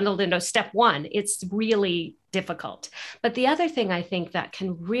 all bundled into step 1. It's really difficult. But the other thing I think that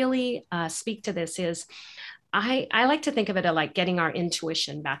can really speak to this is I like to think of it as like getting our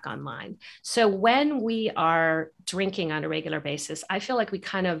intuition back online. So when we are drinking on a regular basis, I feel like we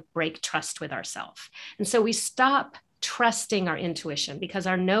kind of break trust with ourselves. And so we stop trusting our intuition because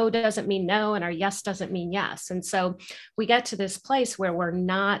our no doesn't mean no and our yes doesn't mean yes. And so we get to this place where we're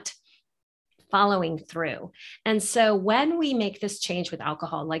not following through. And so when we make this change with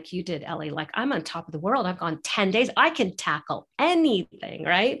alcohol, like you did, Ellie, like I'm on top of the world. I've gone 10 days. I can tackle anything,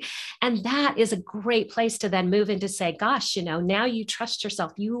 right? And that is a great place to then move into say, gosh, now you trust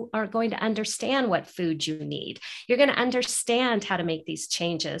yourself. You are going to understand what food you need. You're going to understand how to make these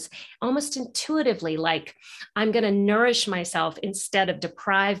changes almost intuitively, like I'm going to nourish myself instead of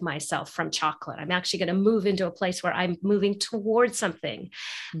deprive myself from chocolate. I'm actually going to move into a place where I'm moving towards something.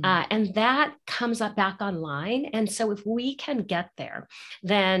 And that comes up back online. And so if we can get there,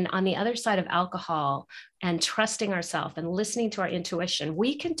 then on the other side of alcohol and trusting ourselves and listening to our intuition,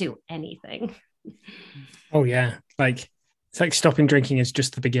 we can do anything. Oh yeah. It's like stopping drinking is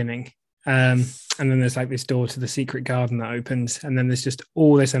just the beginning. And then there's like this door to the secret garden that opens. And then there's just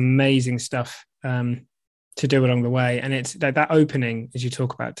all this amazing stuff to do along the way. And it's that opening, as you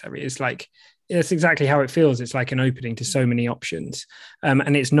talk about, Terry, is like, it's exactly how it feels. It's like an opening to so many options.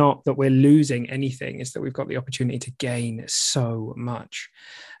 And it's not that we're losing anything. It's that we've got the opportunity to gain so much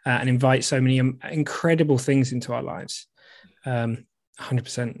and invite so many incredible things into our lives.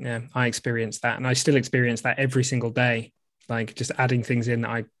 100%. Yeah, I experienced that. And I still experience that every single day, like just adding things in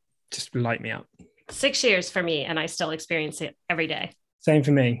that just light me up. 6 years for me. And I still experience it every day. Same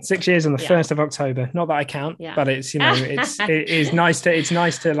for me. 6 years on the 1st of October. Not that I count, but it's, it is nice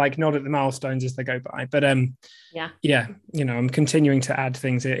to like nod at the milestones as they go by. But I'm continuing to add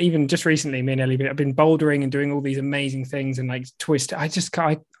things. Even just recently, me and Ellie have been bouldering and doing all these amazing things and like twist.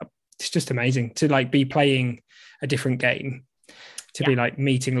 It's just amazing to like be playing a different game, to be like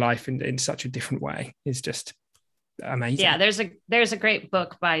meeting life in such a different way. It's just amazing. Yeah, there's a great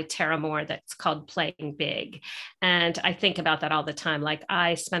book by Tara Moore that's called Playing Big. And I think about that all the time. Like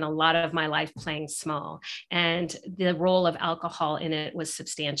I spent a lot of my life playing small, and the role of alcohol in it was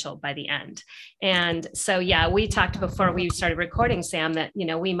substantial by the end. And so, we talked before we started recording, Sam, that,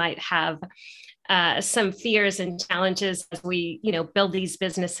 we might have some fears and challenges as we, build these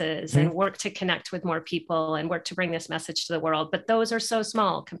businesses and work to connect with more people and work to bring this message to the world. But those are so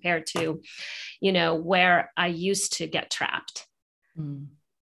small compared to, where I used to get trapped.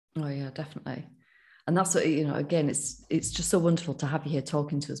 Oh yeah, definitely. And that's what, again, it's just so wonderful to have you here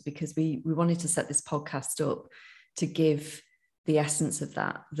talking to us, because we wanted to set this podcast up to give the essence of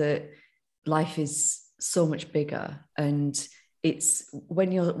that life is so much bigger. And it's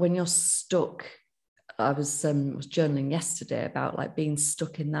when you're stuck. I was journaling yesterday about like being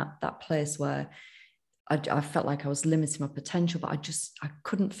stuck in that place where I felt like I was limiting my potential, but I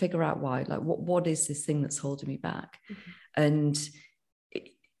couldn't figure out why. Like what is this thing that's holding me back? And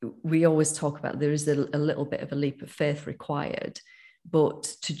we always talk about there is a little bit of a leap of faith required, but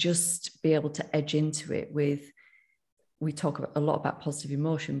to just be able to edge into it we talk a lot about positive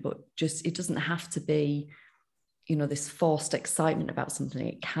emotion, but just it doesn't have to be this forced excitement about something.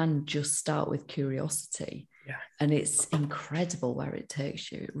 It can just start with curiosity. Yeah. And it's incredible where it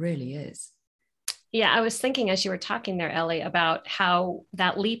takes you. It really is. Yeah, I was thinking as you were talking there, Ellie, about how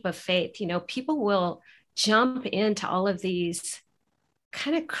that leap of faith, people will jump into all of these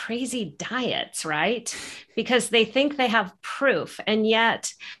kind of crazy diets, right? Because they think they have proof. And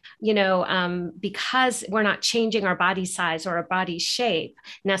yet, because we're not changing our body size or our body shape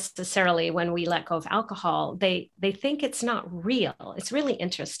necessarily when we let go of alcohol, they think it's not real. It's really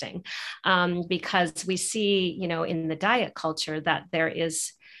interesting, because we see, in the diet culture that there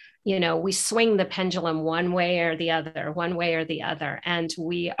is, we swing the pendulum one way or the other. And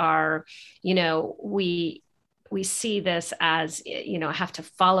we are, we see this as, have to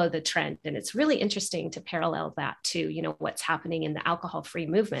follow the trend. And it's really interesting to parallel that to, what's happening in the alcohol-free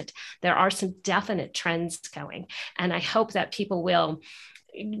movement. There are some definite trends going. And I hope that people will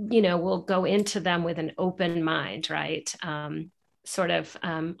go into them with an open mind, right? Sort of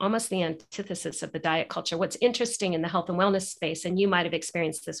almost the antithesis of the diet culture. What's interesting in the health and wellness space, and you might have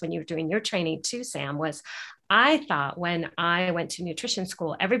experienced this when you were doing your training too, Sam, was I thought when I went to nutrition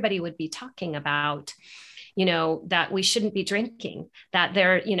school, everybody would be talking about, that we shouldn't be drinking, that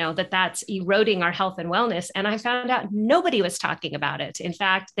that's eroding our health and wellness. And I found out nobody was talking about it. In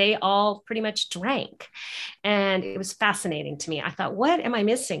fact, they all pretty much drank. And it was fascinating to me. I thought, what am I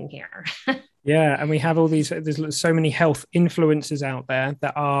missing here? Yeah, and we have all these, there's so many health influencers out there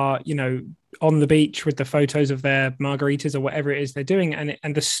that are, on the beach with the photos of their margaritas or whatever it is they're doing.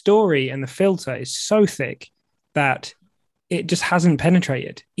 And the story and the filter is so thick that it just hasn't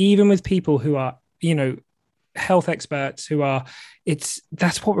penetrated, even with people who are, health experts who are,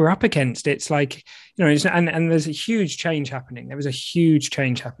 that's what we're up against. It's like, and there's a huge change happening. There was a huge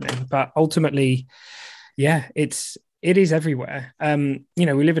change happening, but ultimately, yeah, it is everywhere. We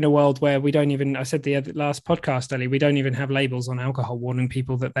live in a world where we don't even, I said the last podcast, Ellie, we don't even have labels on alcohol warning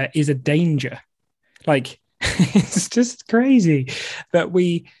people that there is a danger. Like, it's just crazy that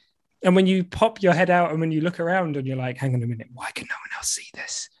and when you pop your head out and when you look around and you're like, hang on a minute, why can no one else see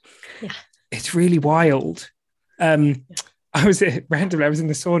this? Yeah. It's really wild. I was in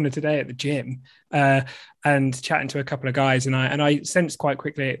the sauna today at the gym and chatting to a couple of guys, and I sensed quite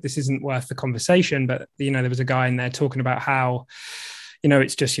quickly this isn't worth the conversation. But there was a guy in there talking about how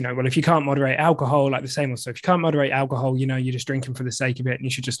it's just well, if you can't moderate alcohol, like the same also, if you can't moderate alcohol, you're just drinking for the sake of it, and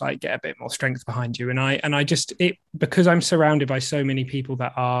you should just like get a bit more strength behind you. And I just because I'm surrounded by so many people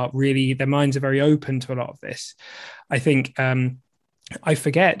that are really, their minds are very open to a lot of this. I think I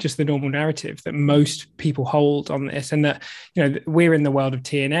forget just the normal narrative that most people hold on this, and that we're in the world of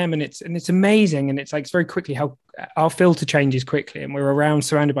TNM, and it's amazing, and it's like it's very quickly how our filter changes quickly, and we're around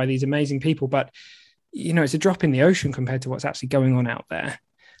surrounded by these amazing people, but it's a drop in the ocean compared to what's actually going on out there.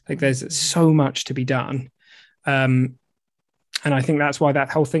 Like there's so much to be done, and I think that's why that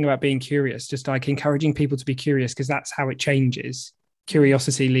whole thing about being curious, just like encouraging people to be curious, because that's how it changes.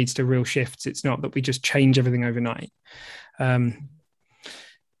 Curiosity leads to real shifts. It's not that we just change everything overnight.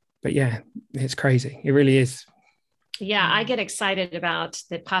 But yeah, it's crazy. It really is. Yeah, I get excited about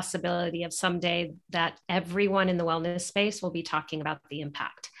the possibility of someday that everyone in the wellness space will be talking about the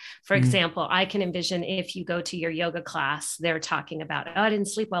impact. For example, I can envision if you go to your yoga class, they're talking about, oh, I didn't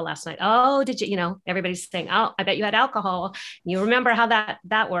sleep well last night. Oh, did you, everybody's saying, oh, I bet you had alcohol. You remember how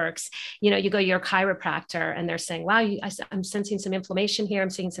that works. You go to your chiropractor and they're saying, wow, I'm sensing some inflammation here. I'm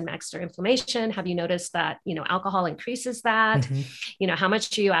seeing some extra inflammation. Have you noticed that, alcohol increases that? How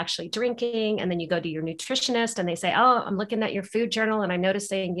much are you actually drinking? And then you go to your nutritionist and they say, oh, I'm looking at your food journal and I'm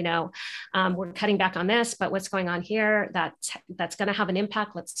noticing, we're cutting back on this, but what's going on here? That's going to have an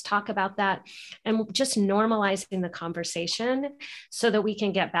impact. Let's talk about that. And just normalizing the conversation so that we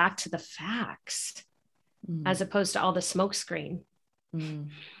can get back to the facts as opposed to all the smoke screen.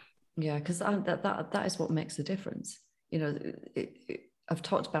 Yeah, because that is what makes a difference. I've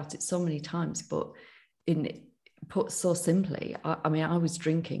talked about it so many times, but put so simply, I was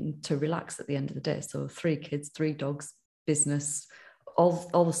drinking to relax at the end of the day. So 3 kids, 3 dogs, business,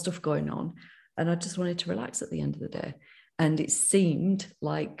 all the stuff going on. And I just wanted to relax at the end of the day. And it seemed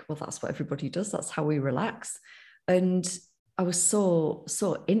like, well, that's what everybody does. That's how we relax. And I was so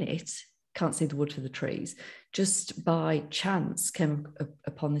in it, can't see the wood for the trees, just by chance came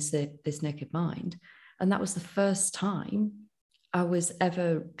upon this Naked Mind. And that was the first time I was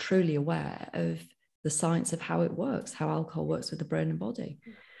ever truly aware of the science of how it works, how alcohol works with the brain and body.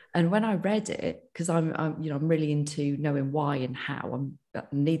 And when I read it, because I'm really into knowing why and how, I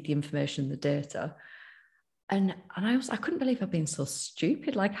need the information, the data. And I couldn't believe I've been so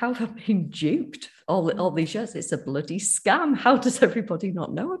stupid. Like, how have I been duped all these years? It's a bloody scam. How does everybody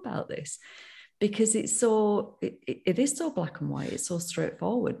not know about this? Because it is so black and white. It's so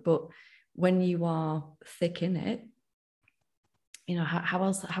straightforward. But when you are thick in it, you know, how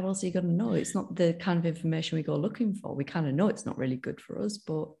else are you going to know? It's not the kind of information we go looking for. We kind of know it's not really good for us,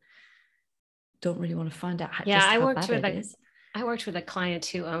 but don't really want to find out just how bad it is. I worked with a client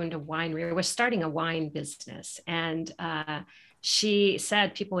who owned a winery, was starting a wine business. And she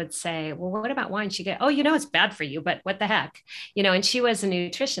said, people would say, well, what about wine? She'd go, oh, you know, it's bad for you, but what the heck, you know, and she was a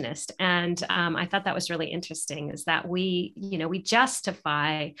nutritionist. And I thought that was really interesting, is that we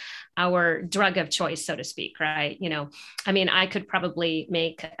justify our drug of choice, so to speak, right? You know, I mean, I could probably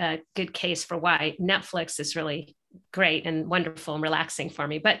make a good case for why Netflix is really great and wonderful and relaxing for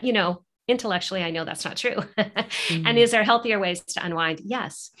me, but, you know, intellectually, I know that's not true. And is there healthier ways to unwind?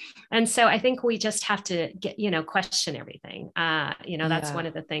 Yes. And so I think we just have to question everything. That's one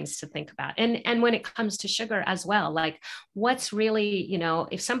of the things to think about. And when it comes to sugar as well, like what's really, you know,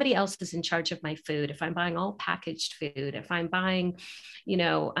 if somebody else is in charge of my food, if I'm buying all packaged food, if I'm buying,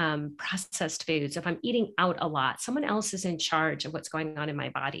 processed foods, if I'm eating out a lot, someone else is in charge of what's going on in my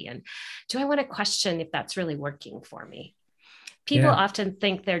body. And do I want to question if that's really working for me? People often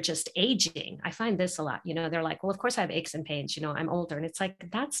think they're just aging. I find this a lot. You know, they're like, well, of course I have aches and pains. You know, I'm older. And it's like,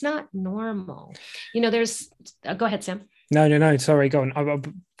 that's not normal. You know, go ahead, Sam. No. Sorry, go on. I'll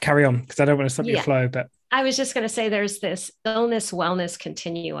carry on because I don't want to stop your flow. But I was just going to say there's this illness wellness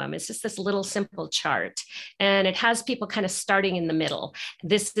continuum. It's just this little simple chart. And it has people kind of starting in the middle.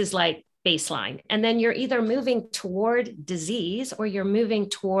 This is like baseline. And then you're either moving toward disease or you're moving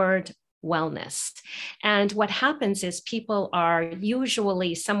toward wellness. And what happens is people are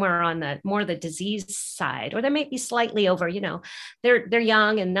usually somewhere on the disease side, or they may be slightly over, you know, they're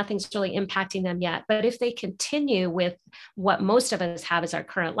young and nothing's really impacting them yet. But if they continue with what most of us have as our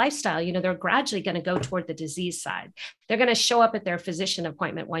current lifestyle, you know, they're gradually going to go toward the disease side. They're going to show up at their physician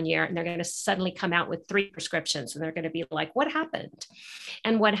appointment one year and they're going to suddenly come out with 3 prescriptions and they're going to be like, what happened?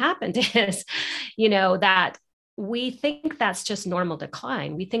 And what happened is, you know, that we think that's just normal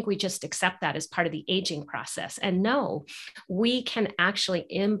decline. We think we just accept that as part of the aging process. And no, we can actually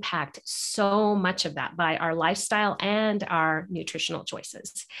impact so much of that by our lifestyle and our nutritional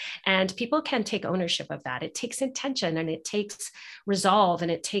choices. And people can take ownership of that. It takes intention and it takes resolve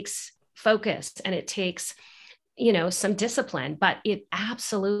and it takes focus and it takes, you know, some discipline, but it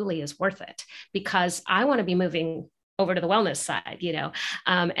absolutely is worth it because I want to be moving over to the wellness side, you know,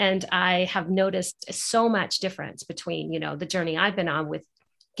 and I have noticed so much difference between, you know, the journey I've been on with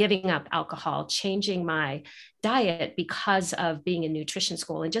giving up alcohol, changing my diet because of being in nutrition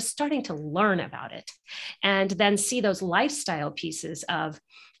school and just starting to learn about it. And then see those lifestyle pieces of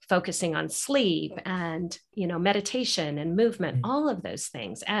focusing on sleep and, you know, meditation and movement, all of those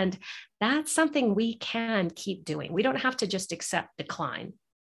things. And that's something we can keep doing. We don't have to just accept decline.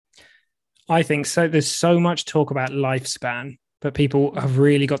 I think so. There's so much talk about lifespan, but people have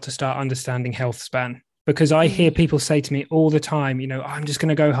really got to start understanding health span, because I hear people say to me all the time, you know, I'm just going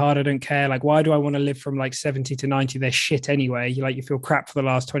to go hard. I don't care. Like, why do I want to live from like 70 to 90? They're shit anyway. You feel crap for the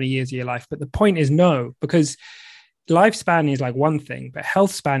last 20 years of your life. But the point is no, because lifespan is like one thing, but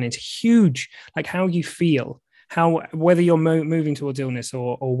health span is huge. Like how you feel, whether you're moving towards illness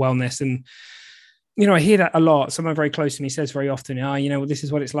or wellness. And you know, I hear that a lot. Someone very close to me says very often, you know, this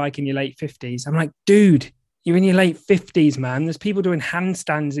is what it's like in your late 50s. I'm like, dude, you're in your late 50s, man. There's people doing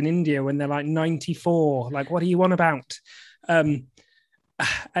handstands in India when they're like 94. Like, what are you on about? But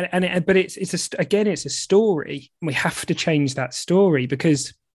it's a story. And we have to change that story,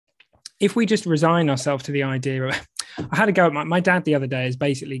 because if we just resign ourselves to the idea of, I had to go, my dad the other day has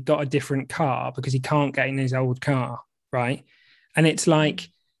basically got a different car because he can't get in his old car. Right. And it's like,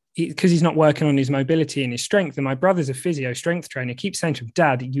 because he's not working on his mobility and his strength. And my brother's a physio strength trainer, keeps saying to him,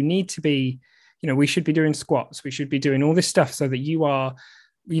 Dad, you need to be, you know, we should be doing squats. We should be doing all this stuff so that you are,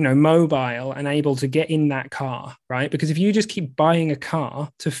 you know, mobile and able to get in that car, right? Because if you just keep buying a car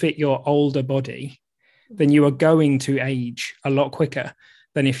to fit your older body, then you are going to age a lot quicker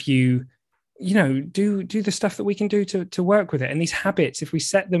than if you know, do the stuff that we can do to work with it. And these habits, if we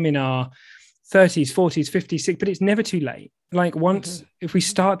set them in our 30s, 40s, 50s, 60s, but it's never too late. Like once, if we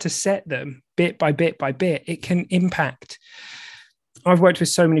start to set them bit by bit by bit, it can impact. I've worked with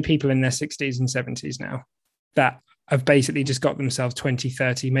so many people in their 60s and 70s now that have basically just got themselves 20,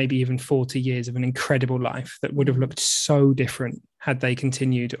 30, maybe even 40 years of an incredible life that would have looked so different had they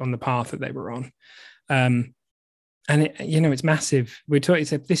continued on the path that they were on. And it, you know, it's massive. We're talking,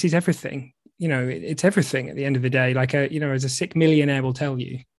 this is everything, you know, it's everything at the end of the day. Like, you know, as a sick millionaire will tell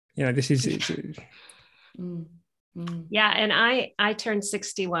you, you know, this is Yeah. And I turned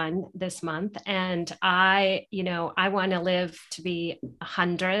 61 this month, and I want to live to be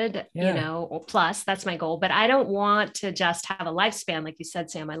 100, or plus. That's my goal. But I don't want to just have a lifespan. Like you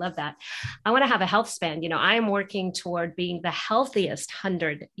said, Sam, I love that. I want to have a health span. I am working toward being the healthiest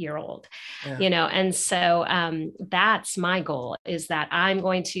 100-year-old, and so that's my goal, is that I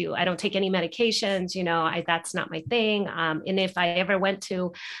don't take any medications, that's not my thing. And if I ever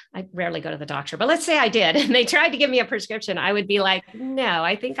I rarely go to the doctor, but let's say I did, and they tried to give me a prescription, I would be like, no,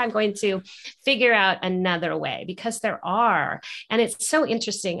 I think I'm going to figure out another way, because there are. And it's so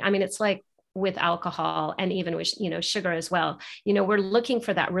interesting. I mean, it's like with alcohol, and even with, sugar as well, we're looking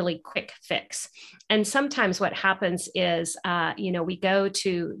for that really quick fix. And sometimes what happens is, we go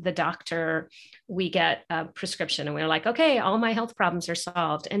to the doctor, we get a prescription, and we're like, okay, all my health problems are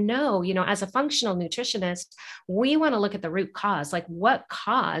solved. And no, as a functional nutritionist, we want to look at the root cause, like what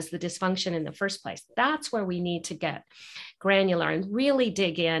caused the dysfunction in the first place. That's where we need to get granular and really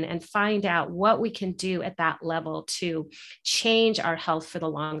dig in and find out what we can do at that level to change our health for the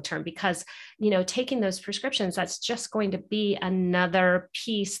long term. Because, taking those prescriptions, that's just going to be another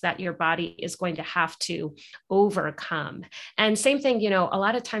piece that your body is going to have to overcome. And same thing, a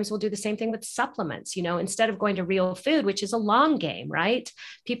lot of times we'll do the same thing with supplements, instead of going to real food, which is a long game, right?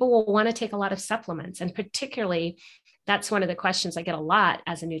 People will want to take a lot of supplements, and particularly that's one of the questions I get a lot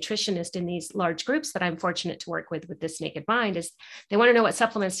as a nutritionist in these large groups that I'm fortunate to work with This Naked Mind, is they want to know what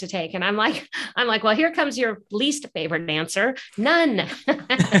supplements to take. And I'm like, well, here comes your least favorite answer. None.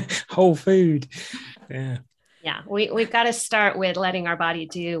 Whole food. Yeah. Yeah. We've got to start with letting our body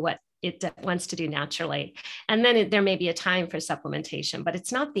do what it wants to do naturally. And then there may be a time for supplementation, but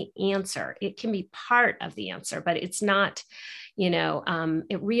it's not the answer. It can be part of the answer, but it's not,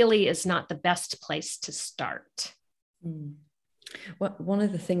 it really is not the best place to start. Well, one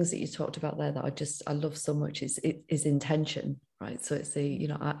of the things that you talked about there that I love so much is intention, right? So it's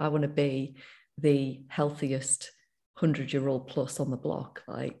I want to be the healthiest 100-year-old plus on the block.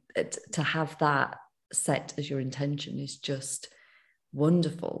 Like to have that set as your intention is just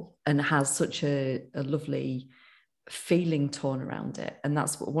wonderful, and has such a lovely feeling torn around it. And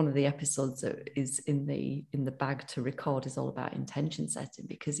that's what one of the episodes that is in the bag to record is all about, intention setting,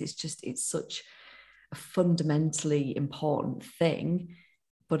 because it's such a fundamentally important thing.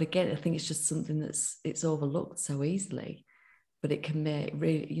 But again, I think it's just something it's overlooked so easily, but it can make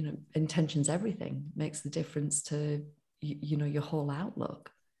really, intention's everything, makes the difference to, your whole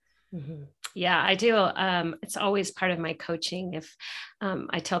outlook. Mm-hmm. Yeah, I do. It's always part of my coaching. If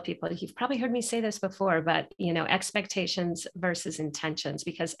I tell people, you've probably heard me say this before, but, expectations versus intentions,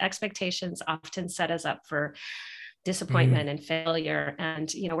 because expectations often set us up for disappointment and failure.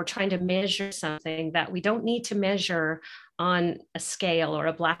 And, we're trying to measure something that we don't need to measure on a scale or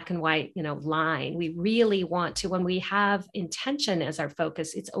a black and white, line. We really want to, when we have intention as our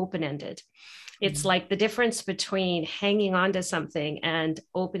focus, it's open-ended. It's like the difference between hanging on to something and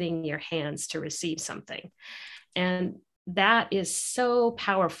opening your hands to receive something. And that is so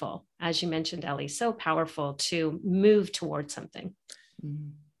powerful, as you mentioned, Ellie, so powerful to move towards something.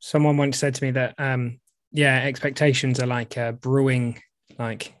 Someone once said to me that, expectations are like brewing,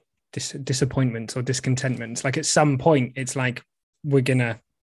 like disappointments or discontentments. Like at some point, it's like we're gonna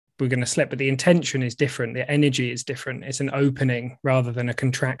slip, but the intention is different. The energy is different. It's an opening rather than a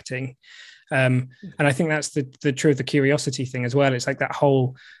contracting. And I think that's the truth, the curiosity thing as well. It's like that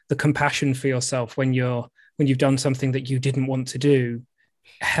whole, the compassion for yourself when you've done something that you didn't want to do,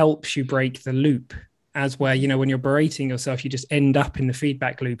 helps you break the loop, as where, when you're berating yourself, you just end up in the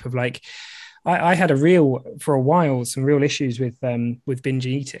feedback loop of like, I had for a while, some real issues with binge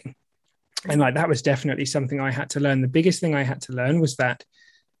eating. And like, that was definitely something I had to learn. The biggest thing I had to learn was that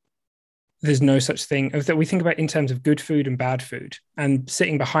there's no such thing that we think about in terms of good food and bad food. And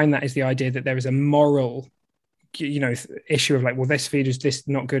sitting behind that is the idea that there is a moral, issue of like, well, this food is this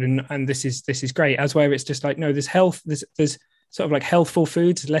not good, and this is great. As where it's just like, no, there's health, there's sort of like healthful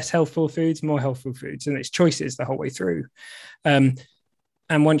foods, less healthful foods, more healthful foods, and it's choices the whole way through.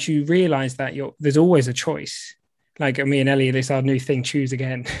 And once you realize that there's always a choice. Like me and Ellie, this our new thing, choose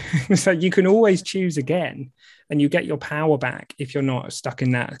again. So you can always choose again, and you get your power back if you're not stuck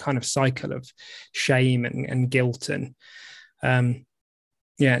in that kind of cycle of shame and guilt. And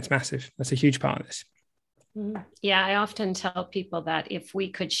it's massive. That's a huge part of this. Yeah, I often tell people that if we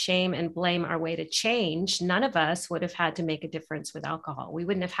could shame and blame our way to change, none of us would have had to make a difference with alcohol. We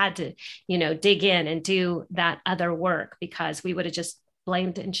wouldn't have had to, dig in and do that other work, because we would have just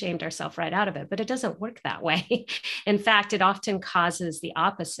blamed and shamed ourselves right out of it. But it doesn't work that way. In fact, it often causes the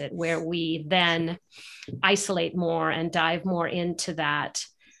opposite, where we then isolate more and dive more into that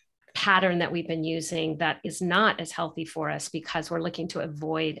pattern that we've been using that is not as healthy for us because we're looking to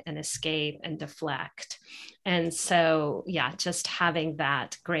avoid and escape and deflect. And so, yeah, just having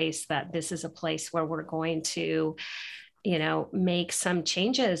that grace that this is a place where we're going to, make some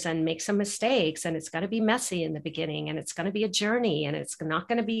changes and make some mistakes. And it's going to be messy in the beginning, and it's going to be a journey, and it's not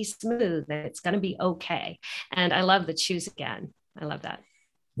going to be smooth, and it's going to be okay. And I love the choose again. I love that.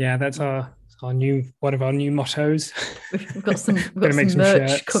 Yeah, that's one of our new mottos. We've got some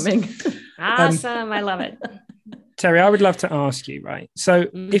merch coming. Awesome. I love it. Terry, I would love to ask you, right? So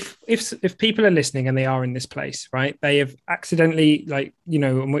if people are listening and they are in this place, right, they have accidentally,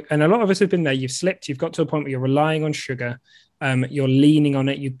 and a lot of us have been there, you've slipped, you've got to a point where you're relying on sugar, you're leaning on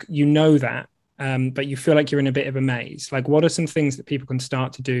it, you know that, but you feel like you're in a bit of a maze. Like, what are some things that people can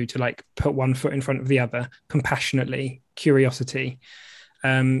start to do to like put one foot in front of the other, compassionately, curiosity,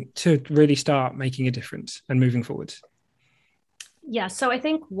 to really start making a difference and moving forward? Yeah. So I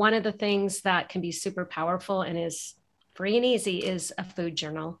think one of the things that can be super powerful and is free and easy is a food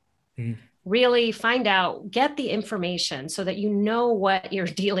journal. Really find out, get the information so that you know what you're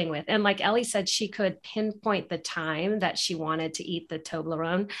dealing with. And like Ellie said, she could pinpoint the time that she wanted to eat the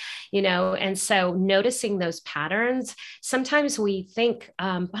Toblerone, and so noticing those patterns, sometimes we think,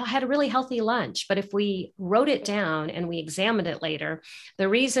 well, I had a really healthy lunch, but if we wrote it down and we examined it later, the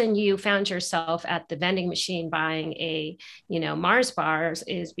reason you found yourself at the vending machine buying a, Mars bars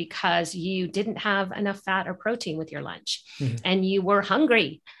is because you didn't have enough fat or protein with your lunch, and you were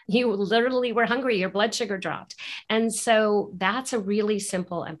hungry. You literally were hungry, your blood sugar dropped. And so that's a really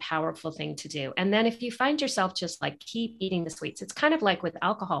simple and powerful thing to do. And then if you find yourself just like keep eating the sweets, it's kind of like with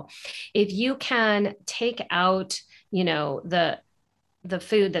alcohol. If you can take out, the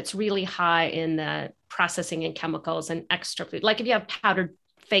food that's really high in the processing and chemicals and extra food, like if you have powdered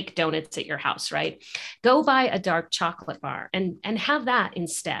fake donuts at your house, right? Go buy a dark chocolate bar and have that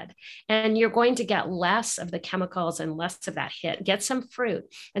instead. And you're going to get less of the chemicals and less of that hit. Get some fruit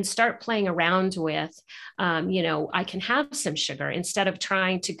and start playing around with, I can have some sugar instead of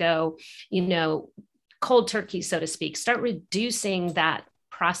trying to go, cold turkey, so to speak. Start reducing that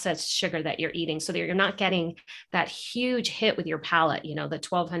processed sugar that you're eating so that you're not getting that huge hit with your palate, the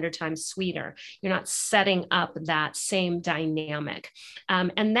 1,200 times sweeter. You're not setting up that same dynamic.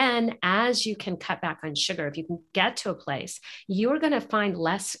 And then as you can cut back on sugar, if you can get to a place, you're going to find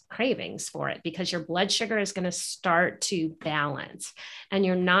less cravings for it because your blood sugar is going to start to balance, and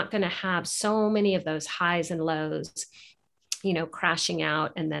you're not going to have so many of those highs and lows, crashing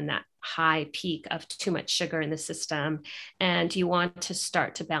out, and then that high peak of too much sugar in the system. And you want to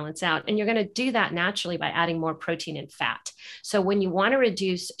start to balance out. And you're going to do that naturally by adding more protein and fat. So when you want to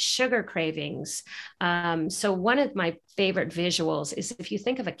reduce sugar cravings, so one of my favorite visuals is if you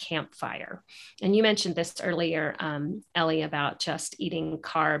think of a campfire, and you mentioned this earlier, Ellie, about just eating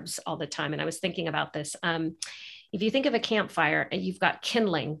carbs all the time. And I was thinking about this. If you think of a campfire and you've got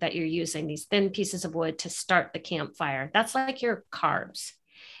kindling that you're using, these thin pieces of wood to start the campfire, that's like your carbs.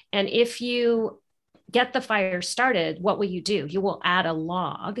 And if you get the fire started, what will you do? You will add a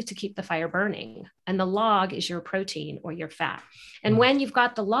log to keep the fire burning. And the log is your protein or your fat. And when you've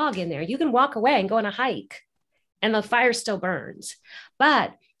got the log in there, you can walk away and go on a hike and the fire still burns.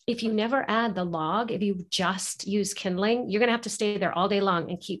 But if you never add the log, if you just use kindling, you're going to have to stay there all day long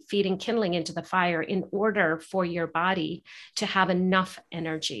and keep feeding kindling into the fire in order for your body to have enough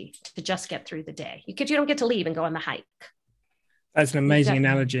energy to just get through the day. You don't get to leave and go on the hike. That's an amazing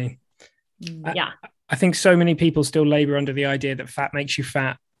analogy. Yeah. I think so many people still labor under the idea that fat makes you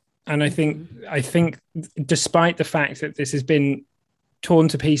fat. And I think despite the fact that this has been torn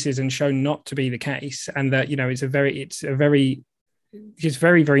to pieces and shown not to be the case, and that, it's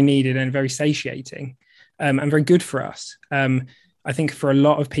very, very needed and very satiating, and very good for us. I think for a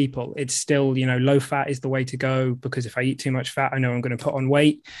lot of people, it's still, low fat is the way to go, because if I eat too much fat, I know I'm going to put on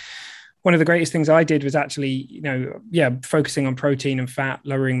weight. One of the greatest things I did was actually, focusing on protein and fat,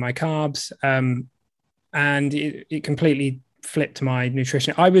 lowering my carbs. And it completely flipped my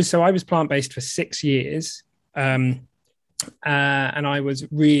nutrition. I was plant-based for 6 years. And I was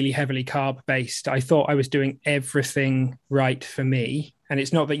really heavily carb-based. I thought I was doing everything right for me. And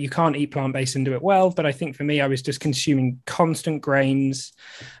it's not that you can't eat plant-based and do it well, but I think for me, I was just consuming constant grains.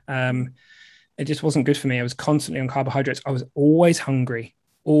 It just wasn't good for me. I was constantly on carbohydrates. I was always hungry.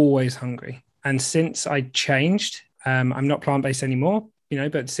 And since I changed, I'm not plant-based anymore,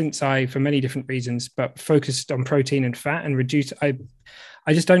 but since for many different reasons, but focused on protein and fat and reduced, I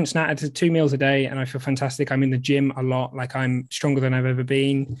just don't snack to 2 meals a day, and I feel fantastic. I'm in the gym a lot, like I'm stronger than I've ever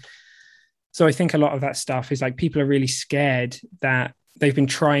been. So I think a lot of that stuff is like people are really scared that they've been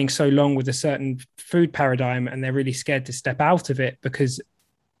trying so long with a certain food paradigm, and they're really scared to step out of it because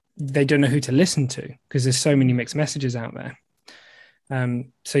they don't know who to listen to because there's so many mixed messages out there.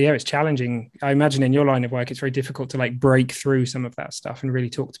 So yeah, it's challenging. I imagine in your line of work, it's very difficult to like break through some of that stuff and really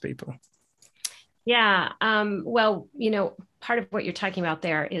talk to people. Yeah. Well, part of what you're talking about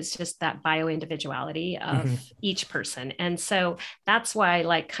there is just that bio-individuality of each person. And so that's why,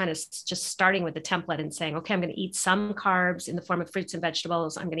 like, kind of just starting with the template and saying, okay, I'm going to eat some carbs in the form of fruits and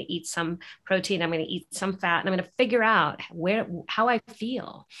vegetables. I'm going to eat some protein. I'm going to eat some fat, and I'm going to figure out how I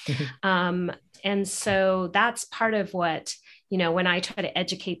feel. And so that's part of what, when I try to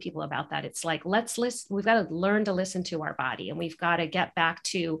educate people about that, it's like, let's listen. We've got to learn to listen to our body, and we've got to get back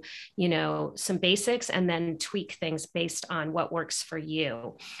to, some basics and then tweak things based on what works for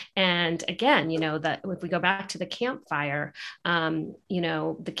you. And again, that if we go back to the campfire,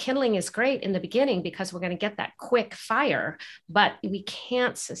 the kindling is great in the beginning because we're going to get that quick fire, but we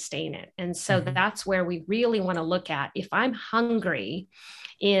can't sustain it. And so that's where we really want to look at, if I'm hungry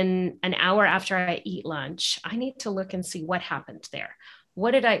in an hour after I eat lunch, I need to look and see what happened there.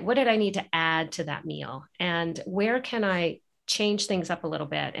 What did I need to add to that meal? And where can I change things up a little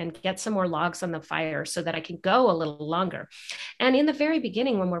bit and get some more logs on the fire so that I can go a little longer? And in the very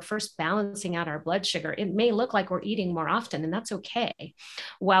beginning, when we're first balancing out our blood sugar, it may look like we're eating more often, and that's okay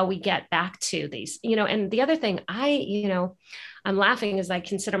while we get back to these, and the other thing I'm laughing as I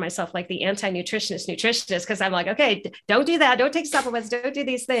consider myself like the anti-nutritionist because I'm like, okay, don't do that. Don't take supplements. Don't do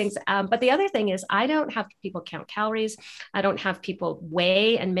these things. But the other thing is, I don't have people count calories. I don't have people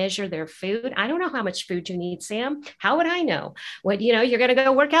weigh and measure their food. I don't know how much food you need, Sam. How would I know? What, you're going to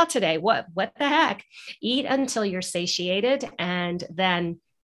go work out today. What the heck? Eat until you're satiated, and then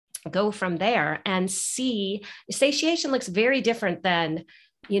go from there and see. Satiation looks very different than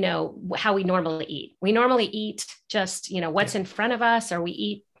how we normally eat. We normally eat just, what's in front of us, or we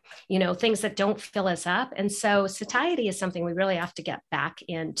eat, things that don't fill us up. And so satiety is something we really have to get back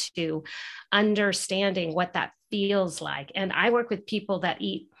into understanding what that feels like. And I work with people that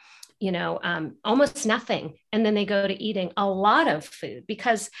eat, almost nothing. And then they go to eating a lot of food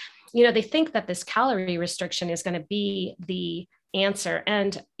because, they think that this calorie restriction is going to be the answer.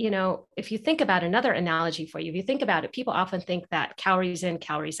 And, if you think about another analogy for you, if you think about it, people often think that calories in,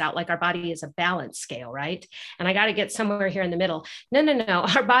 calories out, like our body is a balance scale, right? And I got to get somewhere here in the middle. No.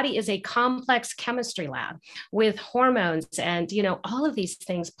 Our body is a complex chemistry lab with hormones and, all of these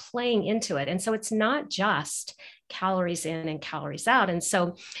things playing into it. And so it's not just calories in and calories out. And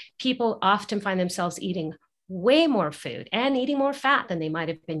so people often find themselves eating way more food and eating more fat than they might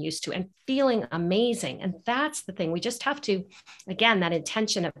have been used to and feeling amazing. And that's the thing. We just have to, again, that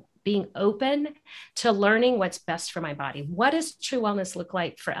intention of being open to learning what's best for my body. What does true wellness look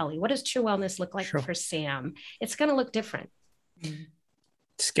like for Ellie? What does true wellness look like for Sam? It's going to look different.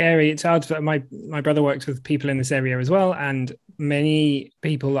 Scary. It's hard. My brother works with people in this area as well, and many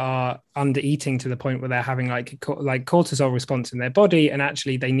people are under eating to the point where they're having like cortisol response in their body, and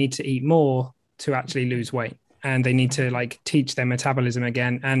actually they need to eat more to actually lose weight, and they need to like teach their metabolism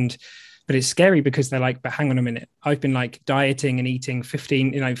again. But it's scary because they're like, but hang on a minute, I've been like dieting and eating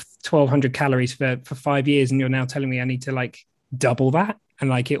 1,200 calories for 5 years, and you're now telling me I need to like double that, and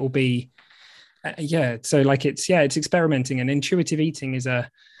like it will be so like it's experimenting. And intuitive eating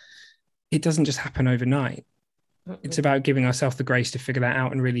it doesn't just happen overnight. It's about giving ourselves the grace to figure that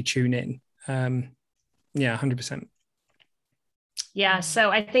out and really tune in. 100%. Yeah.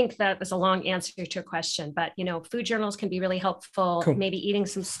 So I think that was a long answer to a question, but, food journals can be really helpful. Cool. Maybe eating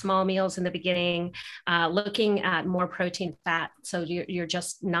some small meals in the beginning, looking at more protein, fat. So you're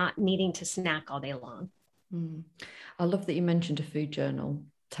just not needing to snack all day long. I love that you mentioned a food journal,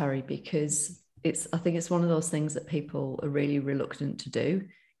 Terry, because I think it's one of those things that people are really reluctant to do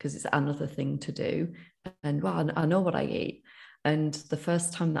because it's another thing to do. And I know what I eat. And the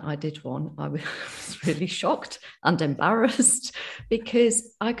first time that I did one, I was really shocked and embarrassed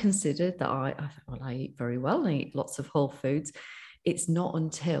because I considered that I eat very well. I eat lots of whole foods. It's not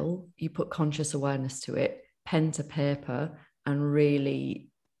until you put conscious awareness to it, pen to paper, and really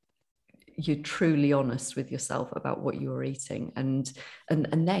you're truly honest with yourself about what you're eating. And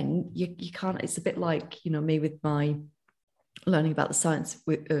then you can't, it's a bit like, me with my learning about the science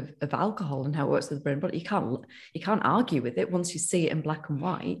of alcohol and how it works with the brain, but you can't argue with it once you see it in black and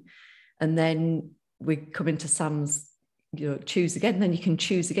white. And then we come into Sam's, choose again, then you can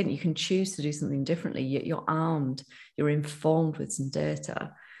choose again. You can choose to do something differently. You're armed, you're informed with some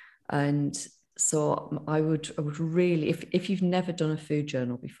data. And so I would really, if you've never done a food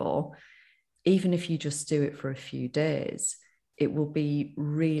journal before, even if you just do it for a few days, it will be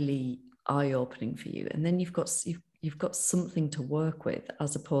really eye-opening for you. And then you've got something to work with,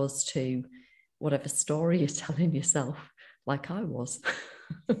 as opposed to whatever story you're telling yourself, like I was.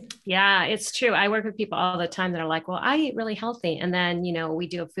 Yeah, it's true. I work with people all the time that are like, well, I eat really healthy. And then, we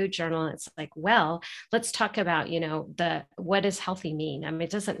do a food journal. And it's like, well, let's talk about, what does healthy mean? I mean,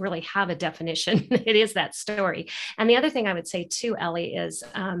 it doesn't really have a definition. It is that story. And the other thing I would say too, Ellie, is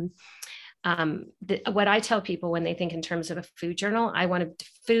what I tell people when they think in terms of a food journal, I want a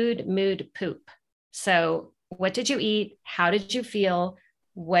food, mood, poop. So what did you eat? How did you feel?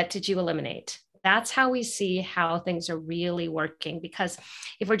 What did you eliminate? That's how we see how things are really working. Because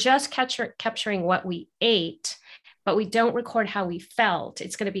if we're just capturing what we ate, but we don't record how we felt,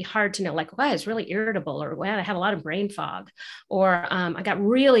 it's going to be hard to know, like, wow, I was really irritable, or wow, I had a lot of brain fog, or I got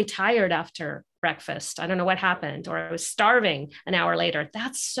really tired after breakfast. I don't know what happened, or I was starving an hour later.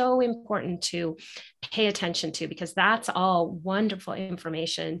 That's so important to pay attention to, because that's all wonderful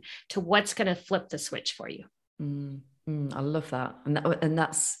information to what's going to flip the switch for you. I love that. And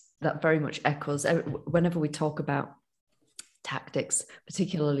that very much echoes whenever we talk about tactics,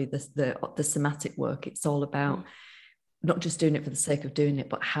 particularly the somatic work. It's all about not just doing it for the sake of doing it,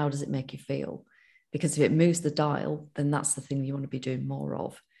 but how does it make you feel? Because if it moves the dial, then that's the thing you want to be doing more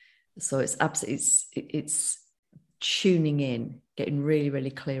of. So it's absolutely, it's tuning in, getting really,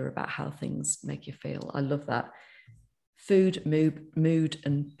 really clear about how things make you feel. I love that. Food, mood,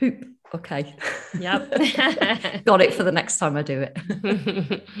 and poop. Okay. Yep. Got it for the next time I do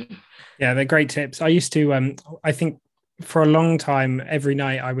it. Yeah, they're great tips. I used to, I think for a long time, every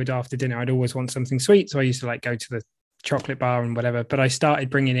night I would, after dinner, I'd always want something sweet. So I used to like go to the chocolate bar and whatever, but I started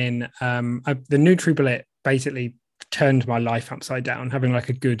bringing in the NutriBullet basically turned my life upside down, having like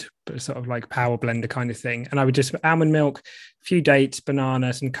a good sort of like power blender kind of thing. And I would just almond milk, a few dates,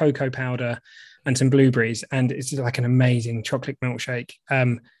 banana, some cocoa powder, and some blueberries. And it's like an amazing chocolate milkshake.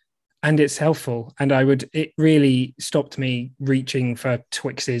 And it's helpful. And it really stopped me reaching for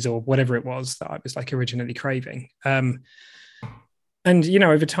Twixes or whatever it was that I was like originally craving. And,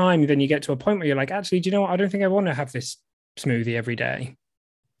 over time, then you get to a point where you're like, actually, do you know what? I don't think I want to have this smoothie every day.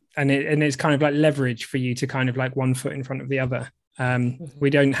 And it's kind of like leverage for you to kind of like one foot in front of the other. We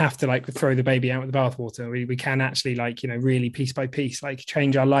don't have to like throw the baby out with the bathwater. We can actually like, really piece by piece, like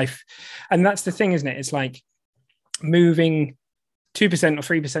change our life. And that's the thing, isn't it? It's like moving 2%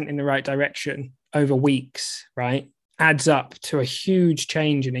 or 3% in the right direction over weeks, right, adds up to a huge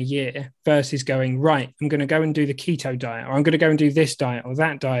change in a year versus going, right, I'm going to go and do the keto diet, or I'm going to go and do this diet or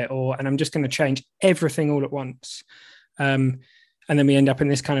that diet, and I'm just going to change everything all at once. And then we end up in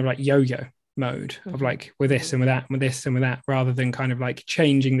this kind of like yo-yo mode of like, with this and with that, and with this and with that, rather than kind of like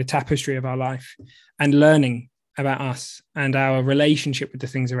changing the tapestry of our life and learning about us and our relationship with the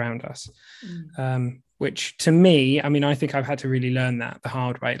things around us. Which to me, I mean, I think I've had to really learn that the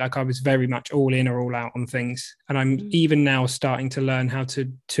hard way. Like I was very much all in or all out on things. And I'm even now starting to learn how to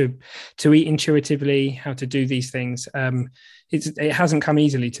eat intuitively, how to do these things. It hasn't come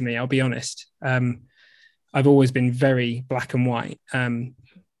easily to me, I'll be honest. I've always been very black and white.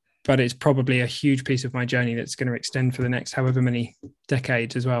 But it's probably a huge piece of my journey that's going to extend for the next however many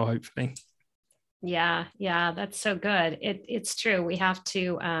decades as well, hopefully. Yeah, that's so good. It's true. We have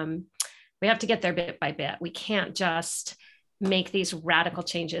to get there bit by bit. We can't just make these radical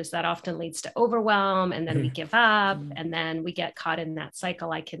changes. That often leads to overwhelm, and then we give up, and then we get caught in that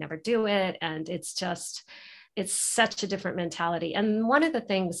cycle. I can never do it. And it's such a different mentality. And one of the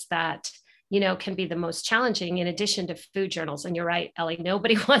things that can be the most challenging, in addition to food journals. And you're right, Ellie,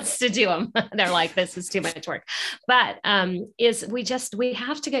 nobody wants to do them. They're like, this is too much work. But is we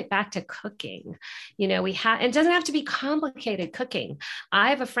have to get back to cooking. It doesn't have to be complicated cooking.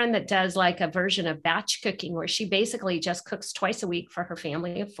 I have a friend that does like a version of batch cooking where she basically just cooks twice a week for her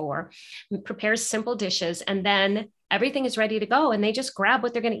family of 4, prepares simple dishes, and then everything is ready to go, and they just grab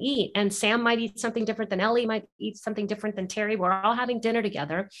what they're going to eat. And Sam might eat something different than Ellie, might eat something different than Terry. We're all having dinner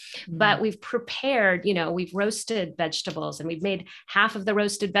together, but we've prepared, we've roasted vegetables, and we've made half of the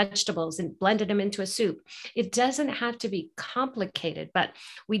roasted vegetables and blended them into a soup. It doesn't have to be complicated, but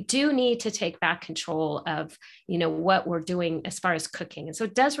we do need to take back control of, what we're doing as far as cooking. And so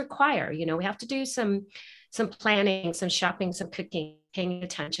it does require, we have to do some planning, some shopping, some cooking, paying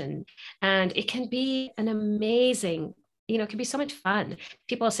attention. And it can be an amazing, it can be so much fun.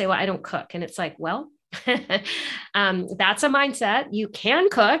 People say, well, I don't cook. And it's like, well, that's a mindset. You can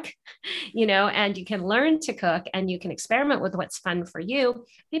cook, and you can learn to cook, and you can experiment with what's fun for you.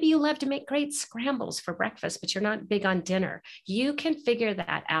 Maybe you love to make great scrambles for breakfast, but you're not big on dinner. You can figure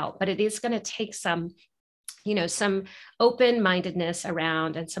that out, but it is going to take some open-mindedness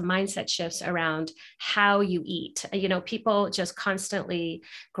around, and some mindset shifts around how you eat. People just constantly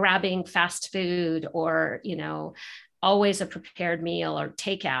grabbing fast food, or, always a prepared meal or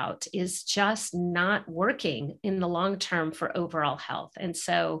takeout is just not working in the long term for overall health. And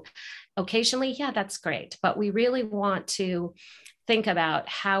so occasionally, yeah, that's great. But we really want to think about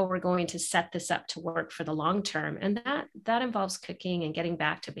how we're going to set this up to work for the long term. And that involves cooking and getting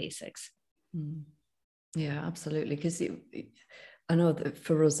back to basics. Yeah, absolutely. Because I know that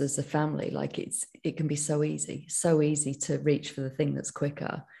for us as a family, like it can be so easy to reach for the thing that's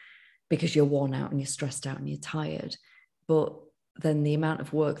quicker because you're worn out and you're stressed out and you're tired. But then the amount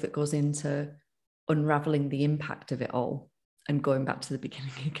of work that goes into unraveling the impact of it all and going back to the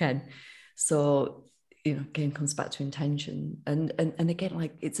beginning again. So, again, comes back to intention. And again,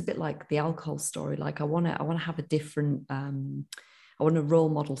 like, it's a bit like the alcohol story. Like I want to have a different, I want to role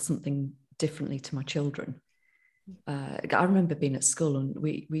model something differently to my children. I remember being at school and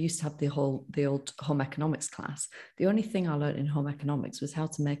we used to have the old home economics class. The only thing I learned in home economics was how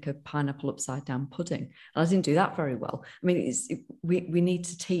to make a pineapple upside down pudding. And I didn't do that very well. I mean, we need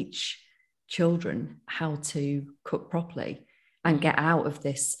to teach children how to cook properly and get out of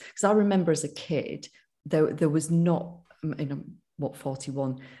this. Because I remember as a kid, there was not,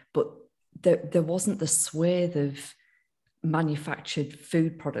 41, but there wasn't the swathe of manufactured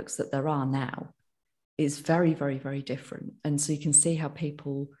food products that there are now. Is very, very, very different. And so you can see how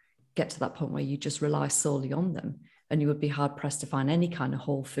people get to that point where you just rely solely on them, and you would be hard pressed to find any kind of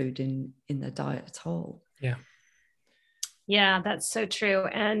whole food in their diet at all. Yeah, that's so true.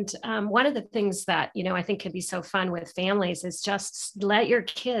 And one of the things that, I think could be so fun with families is just let your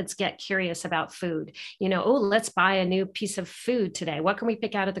kids get curious about food. Let's buy a new piece of food today. What can we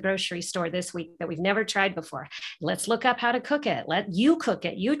pick out of the grocery store this week that we've never tried before? Let's look up how to cook it. Let you cook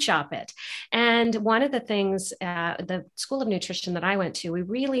it, you chop it. And one of the things, the School of Nutrition that I went to, we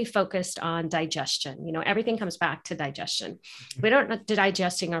really focused on digestion. Everything comes back to digestion. We don't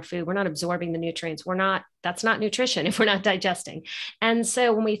digesting our food. We're not absorbing the nutrients. That's not nutrition if we're not digesting. And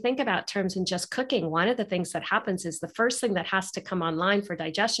so when we think about terms in just cooking, one of the things that happens is the first thing that has to come online for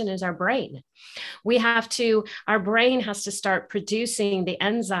digestion is our brain. Our brain has to start producing the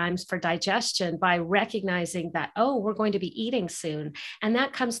enzymes for digestion by recognizing that, we're going to be eating soon. And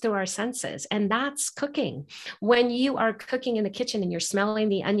that comes through our senses. And that's cooking. When you are cooking in the kitchen and you're smelling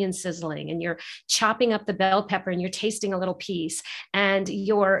the onion sizzling and you're chopping up the bell pepper and you're tasting a little piece and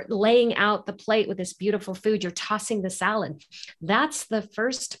you're laying out the plate with this beautiful food, you're tossing the salad. That's the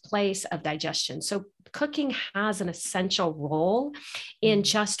first place of digestion. So cooking has an essential role in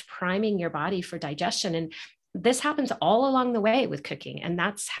just priming your body for digestion. And this happens all along the way with cooking. And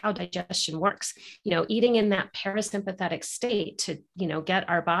that's how digestion works. Eating in that parasympathetic state to, get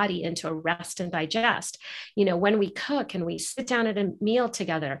our body into a rest and digest. When we cook and we sit down at a meal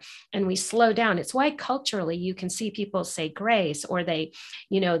together and we slow down, it's why culturally you can see people say grace, or they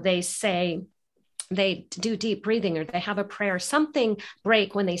do deep breathing, or they have a prayer, something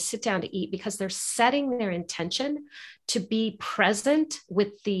break when they sit down to eat, because they're setting their intention to be present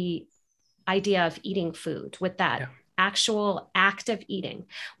with the idea of eating food, with that actual act of eating.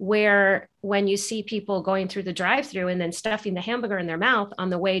 Where when you see people going through the drive-through and then stuffing the hamburger in their mouth on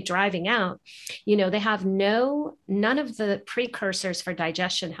the way driving out, they have none of the precursors for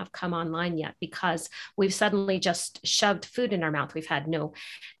digestion have come online yet, because we've suddenly just shoved food in our mouth. We've had no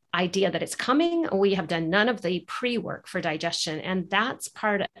idea that it's coming. We have done none of the pre-work for digestion. And that's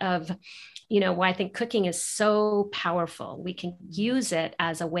part of, why I think cooking is so powerful. We can use it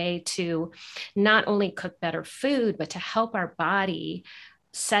as a way to not only cook better food, but to help our body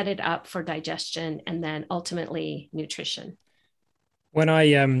set it up for digestion and then ultimately nutrition. When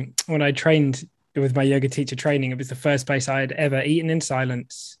I trained with my yoga teacher training, it was the first place I had ever eaten in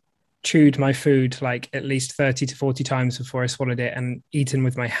silence, chewed my food like at least 30 to 40 times before I swallowed it, and eaten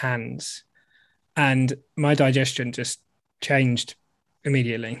with my hands. And my digestion just changed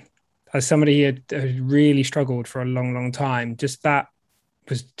immediately. As somebody who had really struggled for a long, long time, just that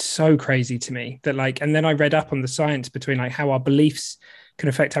was so crazy to me. And then I read up on the science between how our beliefs can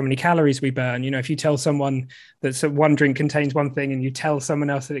affect how many calories we burn. If you tell someone that one drink contains one thing and you tell someone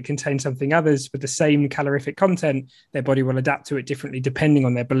else that it contains something others with the same calorific content, their body will adapt to it differently depending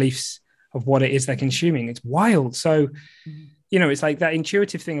on their beliefs of what it is they're consuming. It's wild. So, it's like that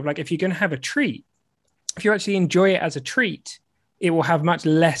intuitive thing of if you're going to have a treat, if you actually enjoy it as a treat, it will have much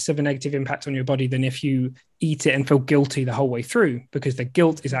less of a negative impact on your body than if you eat it and feel guilty the whole way through, because the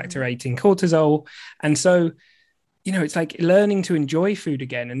guilt is activating cortisol. And so, it's like learning to enjoy food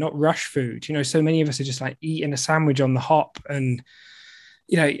again and not rush food. So many of us are just eating a sandwich on the hop, and,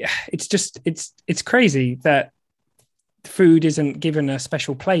 it's crazy that food isn't given a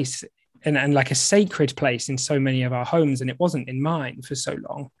special place and like a sacred place in so many of our homes. And it wasn't in mine for so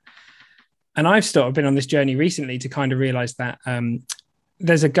long. And I've sort of been on this journey recently to kind of realize that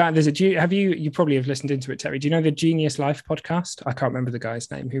there's a guy, you probably have listened into it, Terry. Do you know the Genius Life podcast? I can't remember the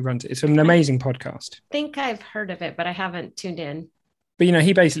guy's name who runs it. It's an amazing podcast. I think I've heard of it, but I haven't tuned in. But,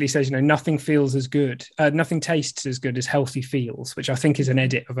 he basically says, nothing feels as good. Nothing tastes as good as healthy feels, which I think is an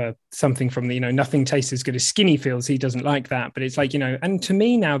edit of something from the, nothing tastes as good as skinny feels. He doesn't like that. But it's like, and to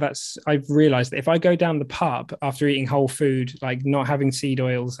me now I've realized that if I go down the pub after eating whole food, like not having seed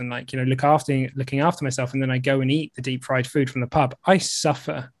oils and like, looking after myself, and then I go and eat the deep fried food from the pub, I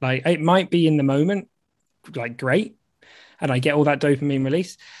suffer. Like it might be in the moment, like great. And I get all that dopamine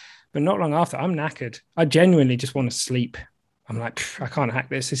release, but not long after I'm knackered. I genuinely just want to sleep. I'm like, I can't hack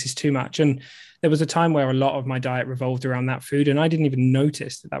this. This is too much. And there was a time where a lot of my diet revolved around that food, and I didn't even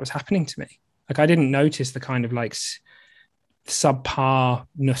notice that was happening to me. Like I didn't notice the kind of like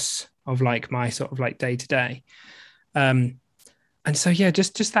subparness of like my sort of like day to day. And so, yeah,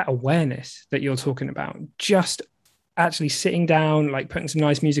 just that awareness that you're talking about, just actually sitting down, like putting some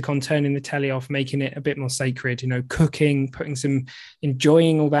nice music on, turning the telly off, making it a bit more sacred, cooking,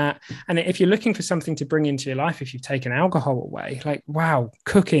 enjoying all that. And if you're looking for something to bring into your life, if you've taken alcohol away, like, wow,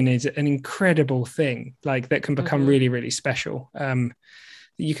 cooking is an incredible thing, like that can become really, really special.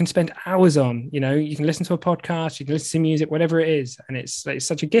 You can spend hours on, you can listen to a podcast, you can listen to music, whatever it is. And it's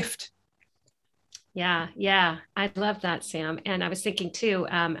such a gift. Yeah. I love that, Sam. And I was thinking too,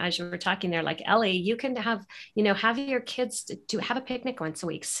 as you were talking there, like Ellie, you can have your kids have a picnic once a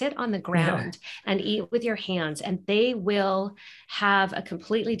week, sit on the ground and eat with your hands, and they will have a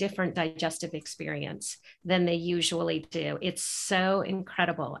completely different digestive experience than they usually do. It's so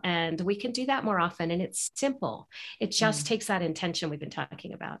incredible. And we can do that more often. And it's simple. It just takes that intention we've been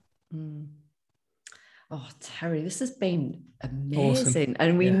talking about. Oh, Terry, this has been amazing. Awesome.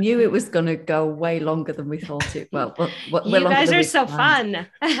 And we knew it was going to go way longer than we thought it. Well, you guys are so fun.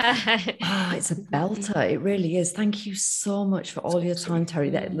 It's a belter. It really is. Thank you so much for all your time, Terry.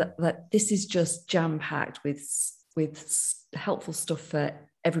 That this is just jam-packed with helpful stuff for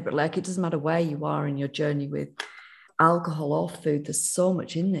everybody. Like, it doesn't matter where you are in your journey with alcohol or food. There's so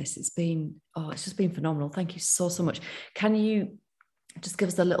much in this. It's just been phenomenal. Thank you so much. Can you just give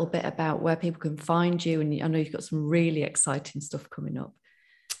us a little bit about where people can find you? And I know you've got some really exciting stuff coming up.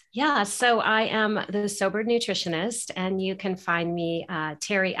 Yeah, so I am the Sober Nutritionist, and you can find me,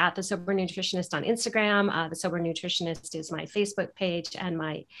 Terry, at the Sober Nutritionist on Instagram. The Sober Nutritionist is my Facebook page and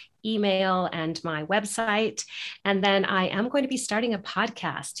my email and my website. And then I am going to be starting a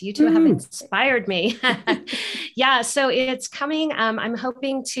podcast. You two have inspired me. Yeah, so it's coming. I'm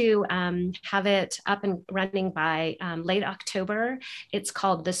hoping to have it up and running by late October. It's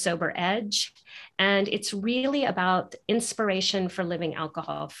called The Sober Edge. And it's really about inspiration for living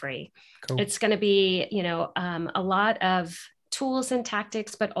alcohol-free. Cool. It's going to be, a lot of tools and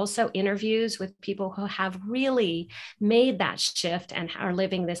tactics, but also interviews with people who have really made that shift and are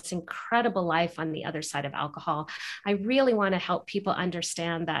living this incredible life on the other side of alcohol. I really want to help people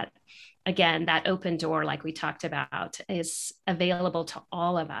understand that, again, that open door, like we talked about, is available to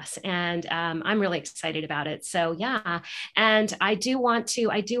all of us. And I'm really excited about it. So yeah. And I do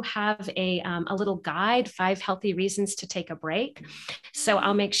have a little guide, 5 healthy reasons to take a break. So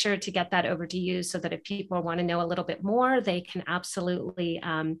I'll make sure to get that over to you so that if people want to know a little bit more, they can absolutely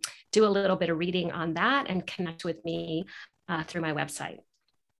do a little bit of reading on that and connect with me through my website.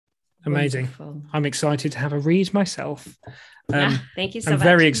 Amazing. Wonderful. I'm excited to have a read myself. Thank you so much. I'm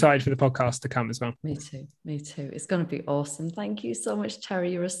very excited for the podcast to come as well. Me too. It's going to be awesome. Thank you so much,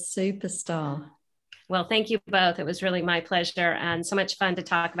 Terry. You're a superstar. Well, thank you both. It was really my pleasure and so much fun to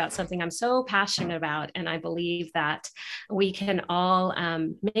talk about something I'm so passionate about. And I believe that we can all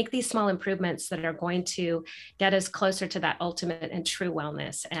make these small improvements that are going to get us closer to that ultimate and true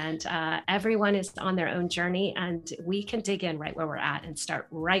wellness. And everyone is on their own journey, and we can dig in right where we're at and start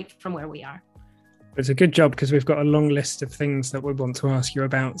right from where we are. It's a good job because we've got a long list of things that we want to ask you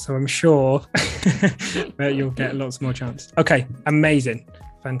about. So I'm sure that you'll get lots more chance. Okay, amazing.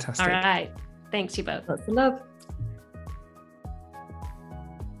 Fantastic. All right. Thanks, you both. Lots of love.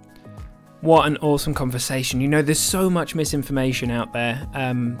 What an awesome conversation. There's so much misinformation out there.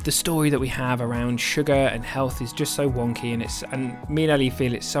 The story that we have around sugar and health is just so wonky, and me and Ellie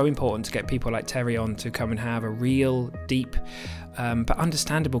feel it's so important to get people like Terry on to come and have a real, deep, but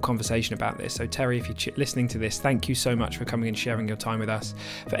understandable conversation about this. So Terry, if you're listening to this, thank you so much for coming and sharing your time with us.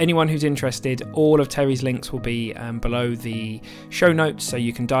 For anyone who's interested, all of Terry's links will be below the show notes, so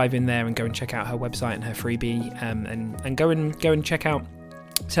you can dive in there and go and check out her website and her freebie, and go and check out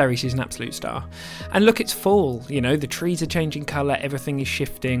Terry, she's an absolute star. And look, it's fall, you know, the trees are changing colour, everything is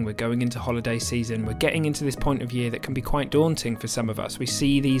shifting, we're going into holiday season, we're getting into this point of year that can be quite daunting for some of us. We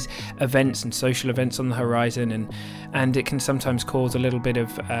see these events and social events on the horizon, and it can sometimes cause a little bit of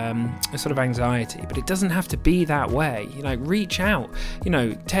a sort of anxiety, but it doesn't have to be that way. You know, reach out. You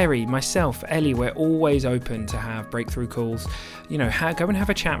know, Terry, myself, Ellie, we're always open to have breakthrough calls. You know, go and have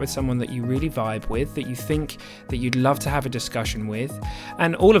a chat with someone that you really vibe with, that you think that you'd love to have a discussion with.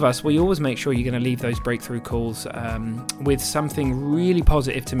 And all of us, we always make sure you're going to leave those breakthrough calls with something really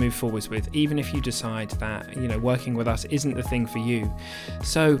positive to move forwards with, even if you decide that, you know, working with us isn't the thing for you.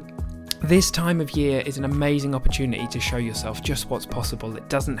 So this time of year is an amazing opportunity to show yourself just what's possible. It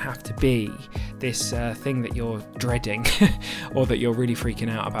doesn't have to be this thing that you're dreading or that you're really freaking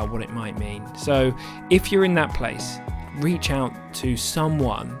out about what it might mean. So if you're in that place, reach out to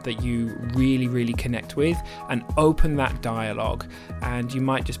someone that you really, really connect with and open that dialogue, and you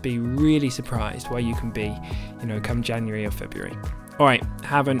might just be really surprised where you can be, you know, come January or February. All right,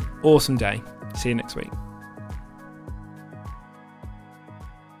 have an awesome day. See you next week.